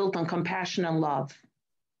world built on compassion and love.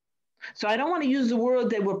 So I don't want to use the word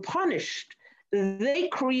they were punished. They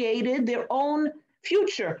created their own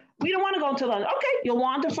future. We don't want to go into London. Okay, you'll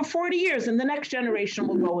wander for 40 years and the next generation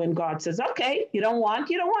will go in. God says, okay, you don't want.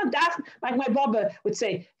 That's like my Baba would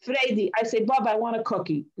say, Freidi, I say, Baba, I want a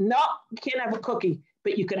cookie. No, you can't have a cookie,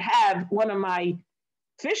 but you could have one of my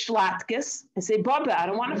fish latkes. I say, Baba, I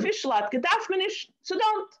don't want a fish latke. That's finished, so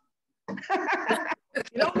don't.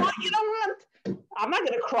 You don't want. I'm not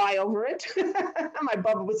going to cry over it. My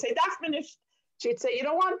Baba would say, that's finished. She'd say, you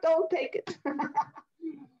don't want, don't take it.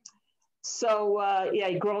 So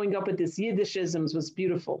growing up with this Yiddishisms was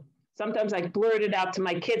beautiful. Sometimes I blurt it out to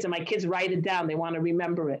my kids and my kids write it down. They want to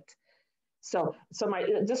remember it. So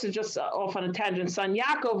this is just off on a tangent. Son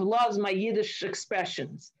Yaakov loves my Yiddish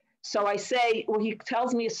expressions. So I say, he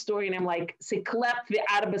tells me a story and I'm like,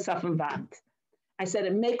 I said,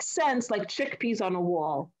 it makes sense like chickpeas on a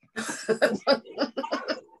wall.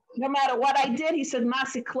 No matter what I did, he said, I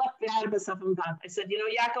said, Yaakov's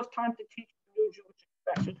trying to teach a new Jewish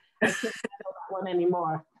expression. I can't handle that one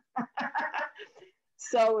anymore.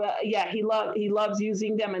 So yeah, he loves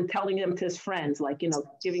using them and telling them to his friends, like,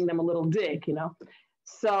 giving them a little dig,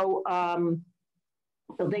 So,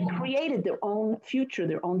 so they created their own future,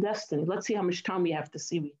 their own destiny. Let's see how much time we have to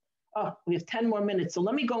see. We have 10 more minutes. So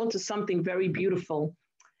let me go into something very beautiful.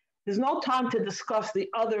 There's no time to discuss the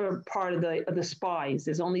other part of the spies.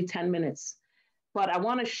 There's only 10 minutes. But I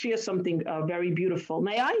want to share something very beautiful.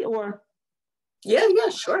 May I, or? Yeah,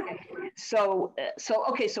 sure. So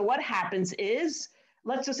what happens is,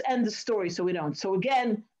 let's just end the story so we don't. So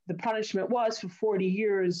again, the punishment was for 40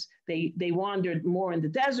 years, they wandered more in the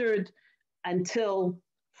desert until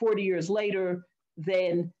 40 years later,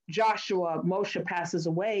 then Moshe passes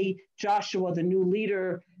away, Joshua, the new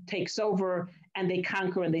leader, takes over, and they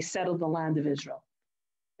conquer and they settle the land of Israel.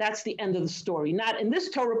 That's the end of the story. Not in this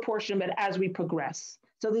Torah portion, but as we progress.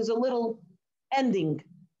 So there's a little ending,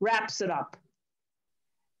 wraps it up.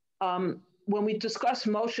 When we discuss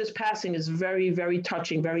Moshe's passing, is very, very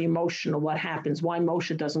touching, very emotional. What happens? Why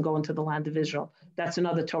Moshe doesn't go into the land of Israel? That's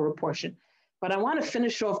another Torah portion. But I want to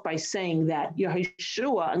finish off by saying that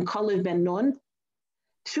Yehoshua and Kalev ben Nun,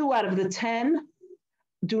 2 out of the 10,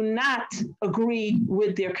 do not agree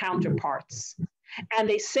with their counterparts. And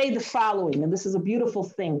they say the following, and this is a beautiful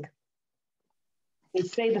thing. They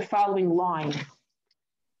say the following line.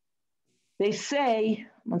 They say,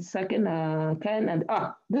 one second,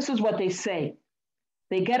 this is what they say.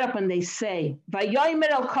 They get up and they say, Vayomer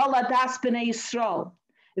el kol hadas b'nei Yisrael.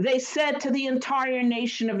 They said to the entire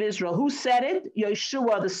nation of Israel. Who said it?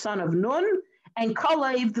 Yeshua, the son of Nun, and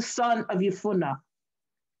Kalev, the son of Yefunah.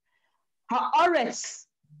 Haaretz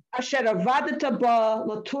asher avadata ba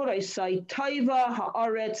l'toraisai toiva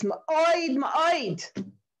haaretz ma'od.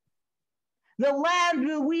 The land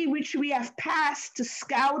which we have passed to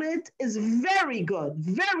scout it is very good,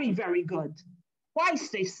 very, very good. Twice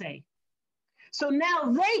they say. So now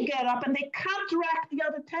they get up and they counteract the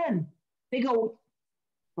other 10. They go,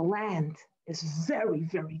 the land is very,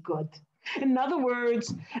 very good. In other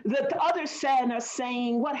words, the other 10 are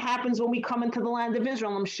saying, what happens when we come into the land of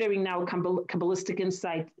Israel? I'm sharing now Kabbalistic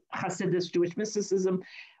insight, Hasidus, Jewish mysticism.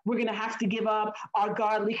 We're going to have to give up our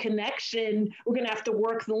godly connection. We're going to have to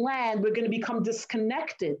work the land. We're going to become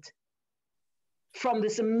disconnected from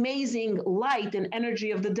this amazing light and energy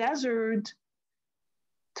of the desert.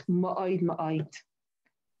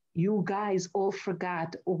 You guys all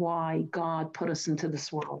forgot why God put us into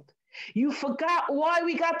this world. You forgot why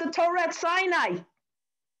we got the Torah at Sinai.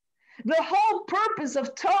 The whole purpose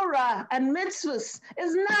of Torah and mitzvahs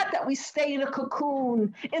is not that we stay in a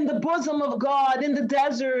cocoon, in the bosom of God, in the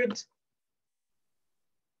desert,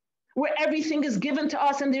 where everything is given to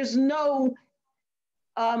us and there's no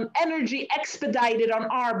energy expedited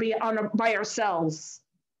by ourselves.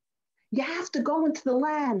 You have to go into the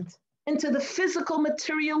land, into the physical,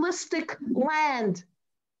 materialistic land,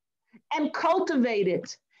 and cultivate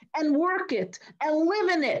it, and work it, and live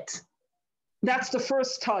in it. That's the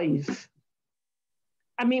first taiv.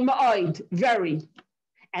 Ma'od, very.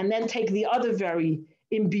 And then take the other very,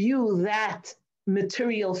 imbue that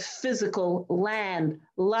material, physical land,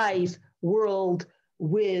 life, world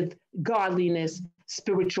with godliness,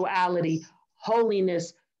 spirituality,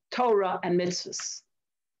 holiness, Torah, and mitzvahs.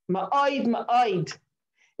 Ma'od.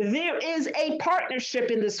 There is a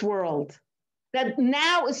partnership in this world that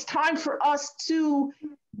now is time for us to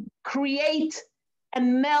create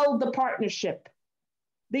and meld the partnership.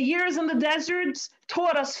 The years in the deserts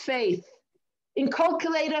taught us faith,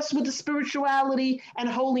 inculcate us with the spirituality and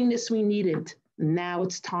holiness we needed. Now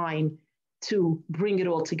it's time to bring it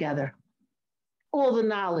all together. All the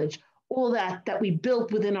knowledge, all that we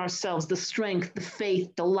built within ourselves, the strength, the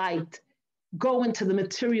faith, the light, go into the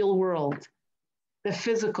material world, the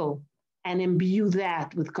physical, and imbue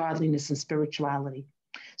that with godliness and spirituality.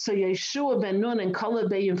 So Yeshua ben Nun and Kalev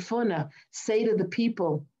ben Yefunah say to the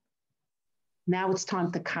people, now it's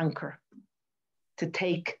time to conquer, to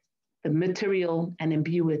take the material and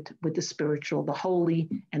imbue it with the spiritual, the holy,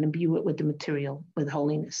 and imbue it with the material, with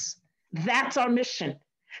holiness. That's our mission.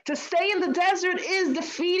 To stay in the desert is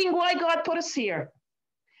defeating why God put us here.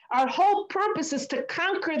 Our whole purpose is to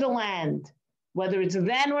conquer the land, whether it's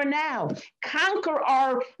then or now. Conquer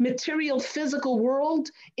our material, physical world,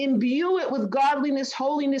 imbue it with godliness,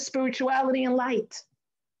 holiness, spirituality, and light.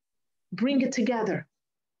 Bring it together.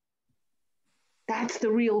 That's the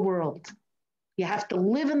real world. You have to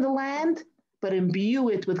live in the land, but imbue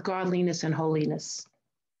it with godliness and holiness.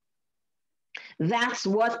 That's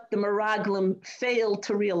what the Meraglim failed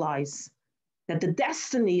to realize, that the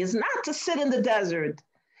destiny is not to sit in the desert,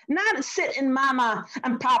 not to sit in Mama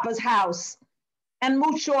and Papa's house and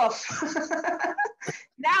mooch off.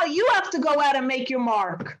 Now you have to go out and make your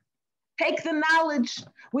mark. Take the knowledge.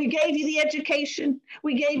 We gave you the education.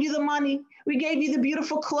 We gave you the money. We gave you the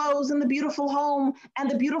beautiful clothes and the beautiful home and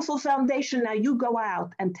the beautiful foundation. Now you go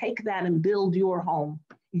out and take that and build your home,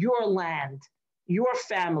 your land, your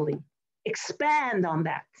family. Expand on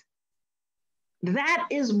that. That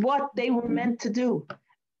is what they were meant to do.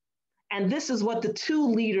 And this is what the two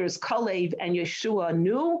leaders, Kalev and Yeshua,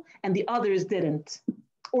 knew, and the others didn't,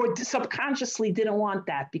 or subconsciously didn't want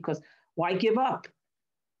that, because why give up?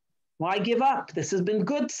 Why give up? This has been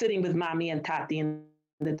good sitting with mommy and tati and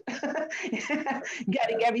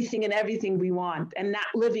getting everything and everything we want and not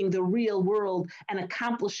living the real world and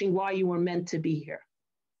accomplishing why you were meant to be here.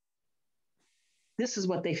 This is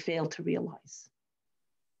what they failed to realize.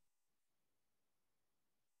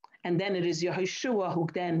 And then it is Yehoshua who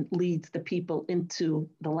then leads the people into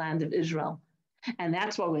the land of Israel. And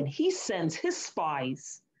that's why when he sends his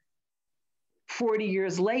spies, 40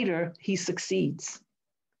 years later, he succeeds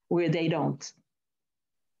where they don't.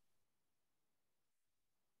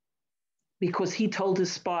 Because he told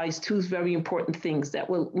his spies two very important things that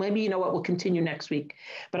will, maybe you know what, we'll continue next week.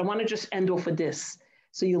 But I want to just end off with this.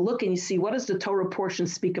 So you look and you see, what does the Torah portion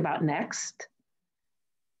speak about next?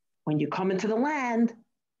 When you come into the land,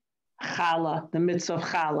 challah, the mitzvah of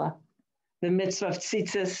challah, the mitzvah of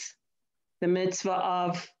tzitzis, the mitzvah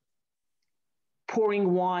of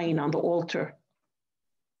pouring wine on the altar.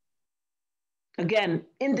 Again,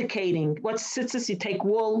 indicating what's tzitzis, you take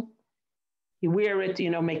wool, you wear it,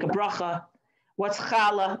 make a bracha. What's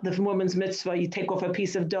challah, the woman's mitzvah, you take off a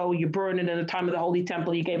piece of dough, you burn it in the time of the Holy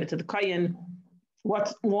Temple, you gave it to the Kohen.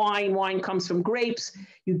 What's wine? Wine comes from grapes.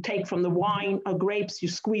 You take from the wine of grapes, you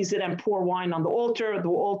squeeze it and pour wine on the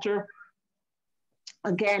altar.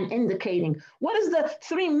 Again, indicating, what is the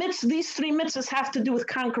three mitzvahs? These three mitzvahs have to do with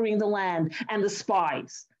conquering the land and the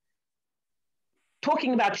spies.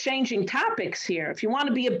 Talking about changing topics here. If you want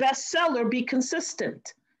to be a bestseller, be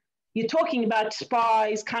consistent. You're talking about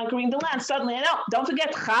spies, conquering the land. Suddenly, no, don't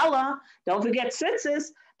forget challah, don't forget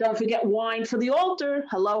tzitzis, don't forget wine for the altar.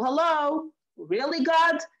 Hello. Really,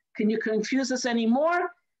 God? Can you confuse us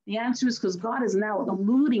anymore? The answer is because God is now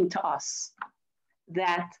alluding to us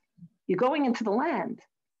that you're going into the land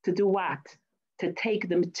to do what? To take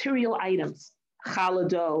the material items, challah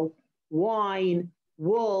dough, wine,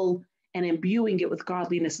 wool, and imbuing it with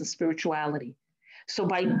godliness and spirituality. So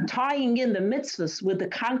by tying in the mitzvahs with the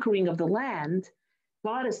conquering of the land,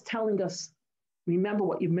 God is telling us, remember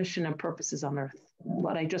what your mission and purpose is on earth,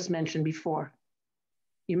 what I just mentioned before.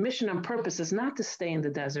 Your mission and purpose is not to stay in the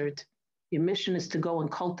desert. Your mission is to go and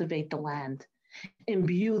cultivate the land,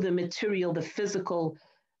 imbue the material, the physical,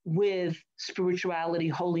 with spirituality,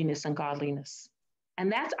 holiness, and godliness. And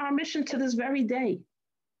that's our mission to this very day.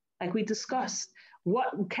 Like we discussed,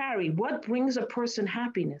 what brings a person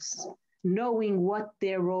happiness? Knowing what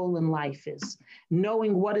their role in life is,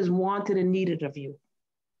 knowing what is wanted and needed of you.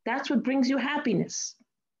 That's what brings you happiness.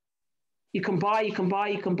 You can buy, you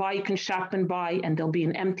can shop and buy, and there'll be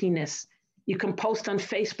an emptiness. You can post on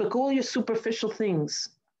Facebook all your superficial things.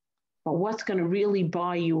 But what's going to really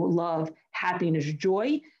buy you love, happiness,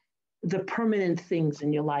 joy? The permanent things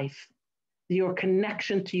in your life. Your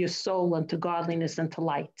connection to your soul and to godliness and to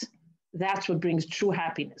light. That's what brings true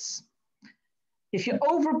happiness. If you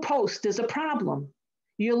overpost, there's a problem.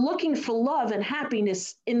 You're looking for love and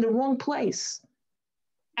happiness in the wrong place.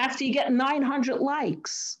 After you get 900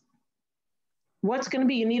 likes, what's going to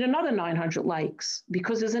be? You need another 900 likes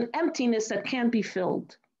because there's an emptiness that can't be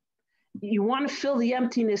filled. You want to fill the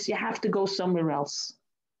emptiness, you have to go somewhere else,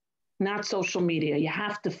 not social media. You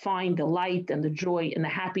have to find the light and the joy and the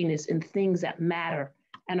happiness in things that matter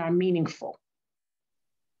and are meaningful.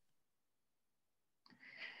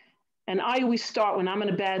 And I always start when I'm in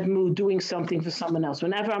a bad mood doing something for someone else.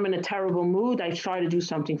 Whenever I'm in a terrible mood, I try to do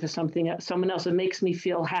something for someone else that makes me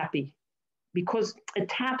feel happy because it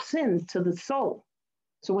taps into the soul.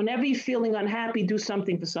 So whenever you're feeling unhappy, do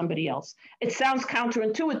something for somebody else. It sounds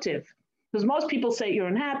counterintuitive because most people say you're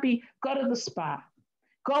unhappy, go to the spa.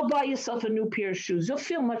 Go buy yourself a new pair of shoes. You'll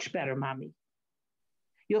feel much better, mommy.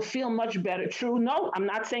 You'll feel much better. True? No, I'm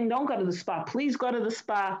not saying don't go to the spa. Please go to the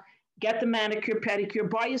spa. Get the manicure, pedicure,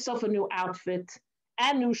 buy yourself a new outfit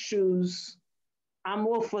and new shoes. I'm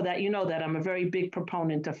all for that. You know that I'm a very big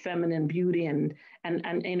proponent of feminine beauty and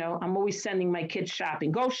I'm always sending my kids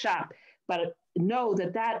shopping. Go shop, but know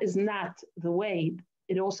that that is not the way.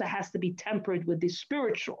 It also has to be tempered with the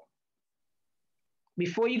spiritual.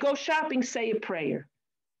 Before you go shopping, say a prayer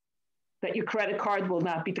that your credit card will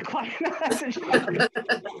not be declined. Say a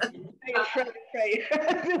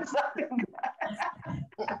prayer. Do something.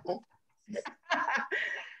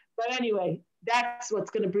 But anyway, That's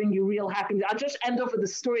what's going to bring you real happiness. I'll just end off with a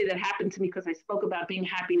story that happened to me because I spoke about being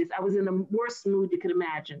happiness. I was in the worst mood you could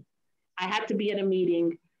imagine. I had to be at a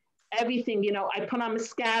meeting. Everything, I put on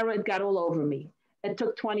mascara, it got all over me. It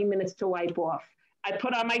took 20 minutes to wipe off. I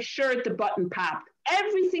put on my shirt, the button popped.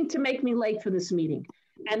 Everything to make me late for this meeting.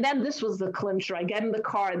 And then this was the clincher. I get in the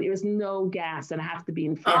car, there's no gas, and I have to be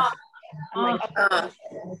in fast. I'm like,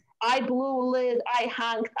 I blew a lid, I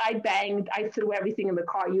honked, I banged, I threw everything in the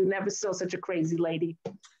car. You never saw such a crazy lady.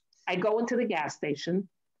 I go into the gas station,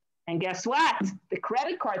 and guess what? The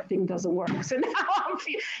credit card thing doesn't work. So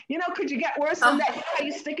now could you get worse than that? How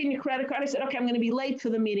you stick in your credit card? I said, okay, I'm going to be late for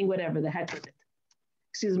the meeting, whatever the heck with it.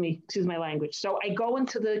 Excuse my language. So I go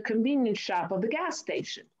into the convenience shop of the gas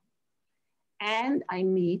station, and I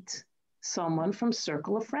meet someone from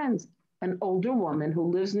Circle of Friends, an older woman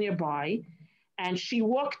who lives nearby, and she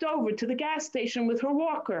walked over to the gas station with her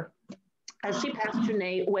walker. As she passed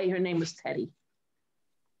away, her name was Teddy.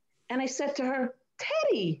 And I said to her,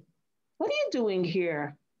 Teddy, what are you doing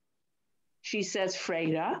here? She says,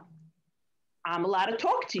 Freida, I'm allowed to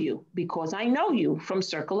talk to you because I know you from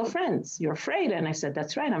Circle of Friends. You're Freida. And I said,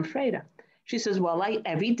 that's right, I'm Freida. She says, well,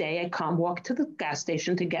 every day I come walk to the gas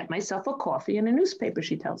station to get myself a coffee and a newspaper,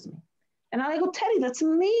 she tells me. And I go, Teddy, that's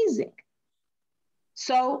amazing.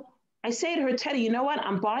 So I say to her, Teddy, you know what?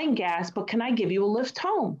 I'm buying gas, but can I give you a lift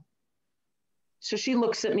home? So she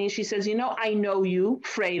looks at me and she says, I know you,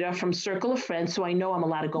 Freida, from Circle of Friends, so I know I'm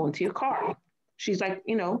allowed to go into your car. She's like,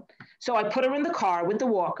 so I put her in the car with the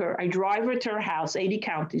walker. I drive her to her house, 80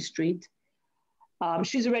 County Street.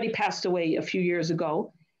 She's already passed away a few years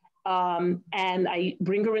ago. And I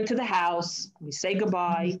bring her into the house. We say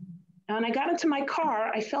goodbye. And when I got into my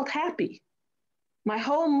car, I felt happy. My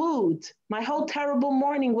whole mood, my whole terrible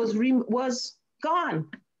morning was gone.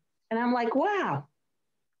 And I'm like, wow.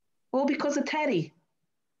 All because of Teddy.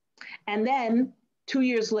 And then 2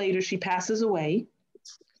 years later, she passes away.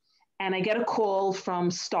 And I get a call from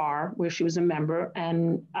Star, where she was a member.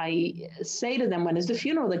 And I say to them, when is the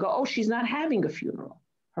funeral? They go, oh, she's not having a funeral.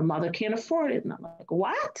 Her mother can't afford it. And I'm like,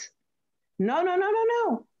 what?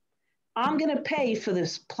 No. I'm going to pay for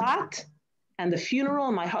this plot and the funeral.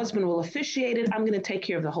 And my husband will officiate it. I'm going to take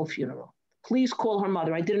care of the whole funeral. Please call her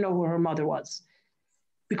mother. I didn't know who her mother was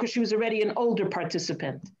because she was already an older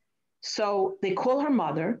participant. So they call her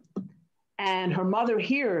mother, and her mother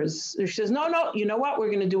hears, she says, no, you know what? We're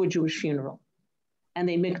going to do a Jewish funeral. And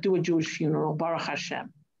they do a Jewish funeral, Baruch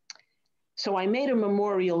Hashem. So I made a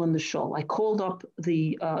memorial in the shul. I called up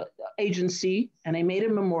the agency, and I made a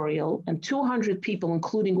memorial, and 200 people,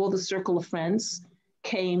 including all the Circle of Friends,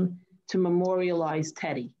 came to memorialize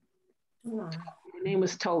Teddy. Her name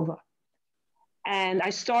was Tova. And I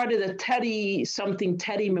started a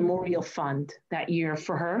Teddy Memorial Fund that year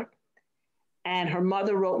for her. And her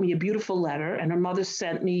mother wrote me a beautiful letter, and her mother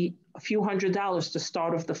sent me a few $100s to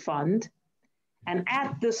start off the fund. And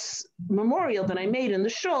at this memorial that I made in the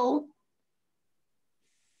shul,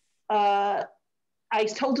 I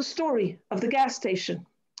told the story of the gas station,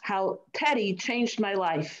 how Teddy changed my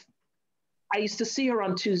life. I used to see her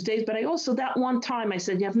on Tuesdays, but I also, that one time I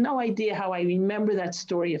said, you have no idea how I remember that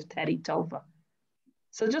story of Teddy Tova.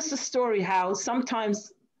 So just a story how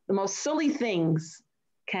sometimes the most silly things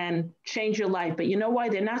can change your life. But you know why?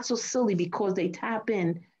 They're not so silly, because they tap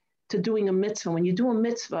in to doing a mitzvah. When you do a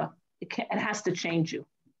mitzvah, it has to change you.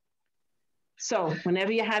 So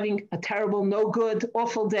whenever you're having a terrible, no good,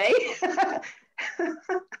 awful day, the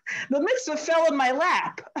mitzvah fell in my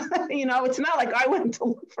lap. It's not like I went to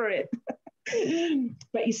look for it.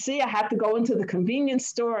 But you see, I had to go into the convenience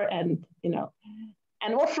store and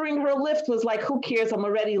offering her a lift was like, who cares? I'm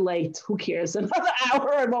already late. Who cares? Another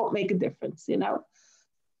hour, it won't make a difference,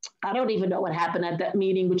 I don't even know what happened at that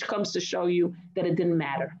meeting, which comes to show you that it didn't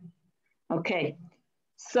matter. Okay,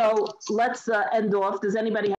 so let's end off. Does anybody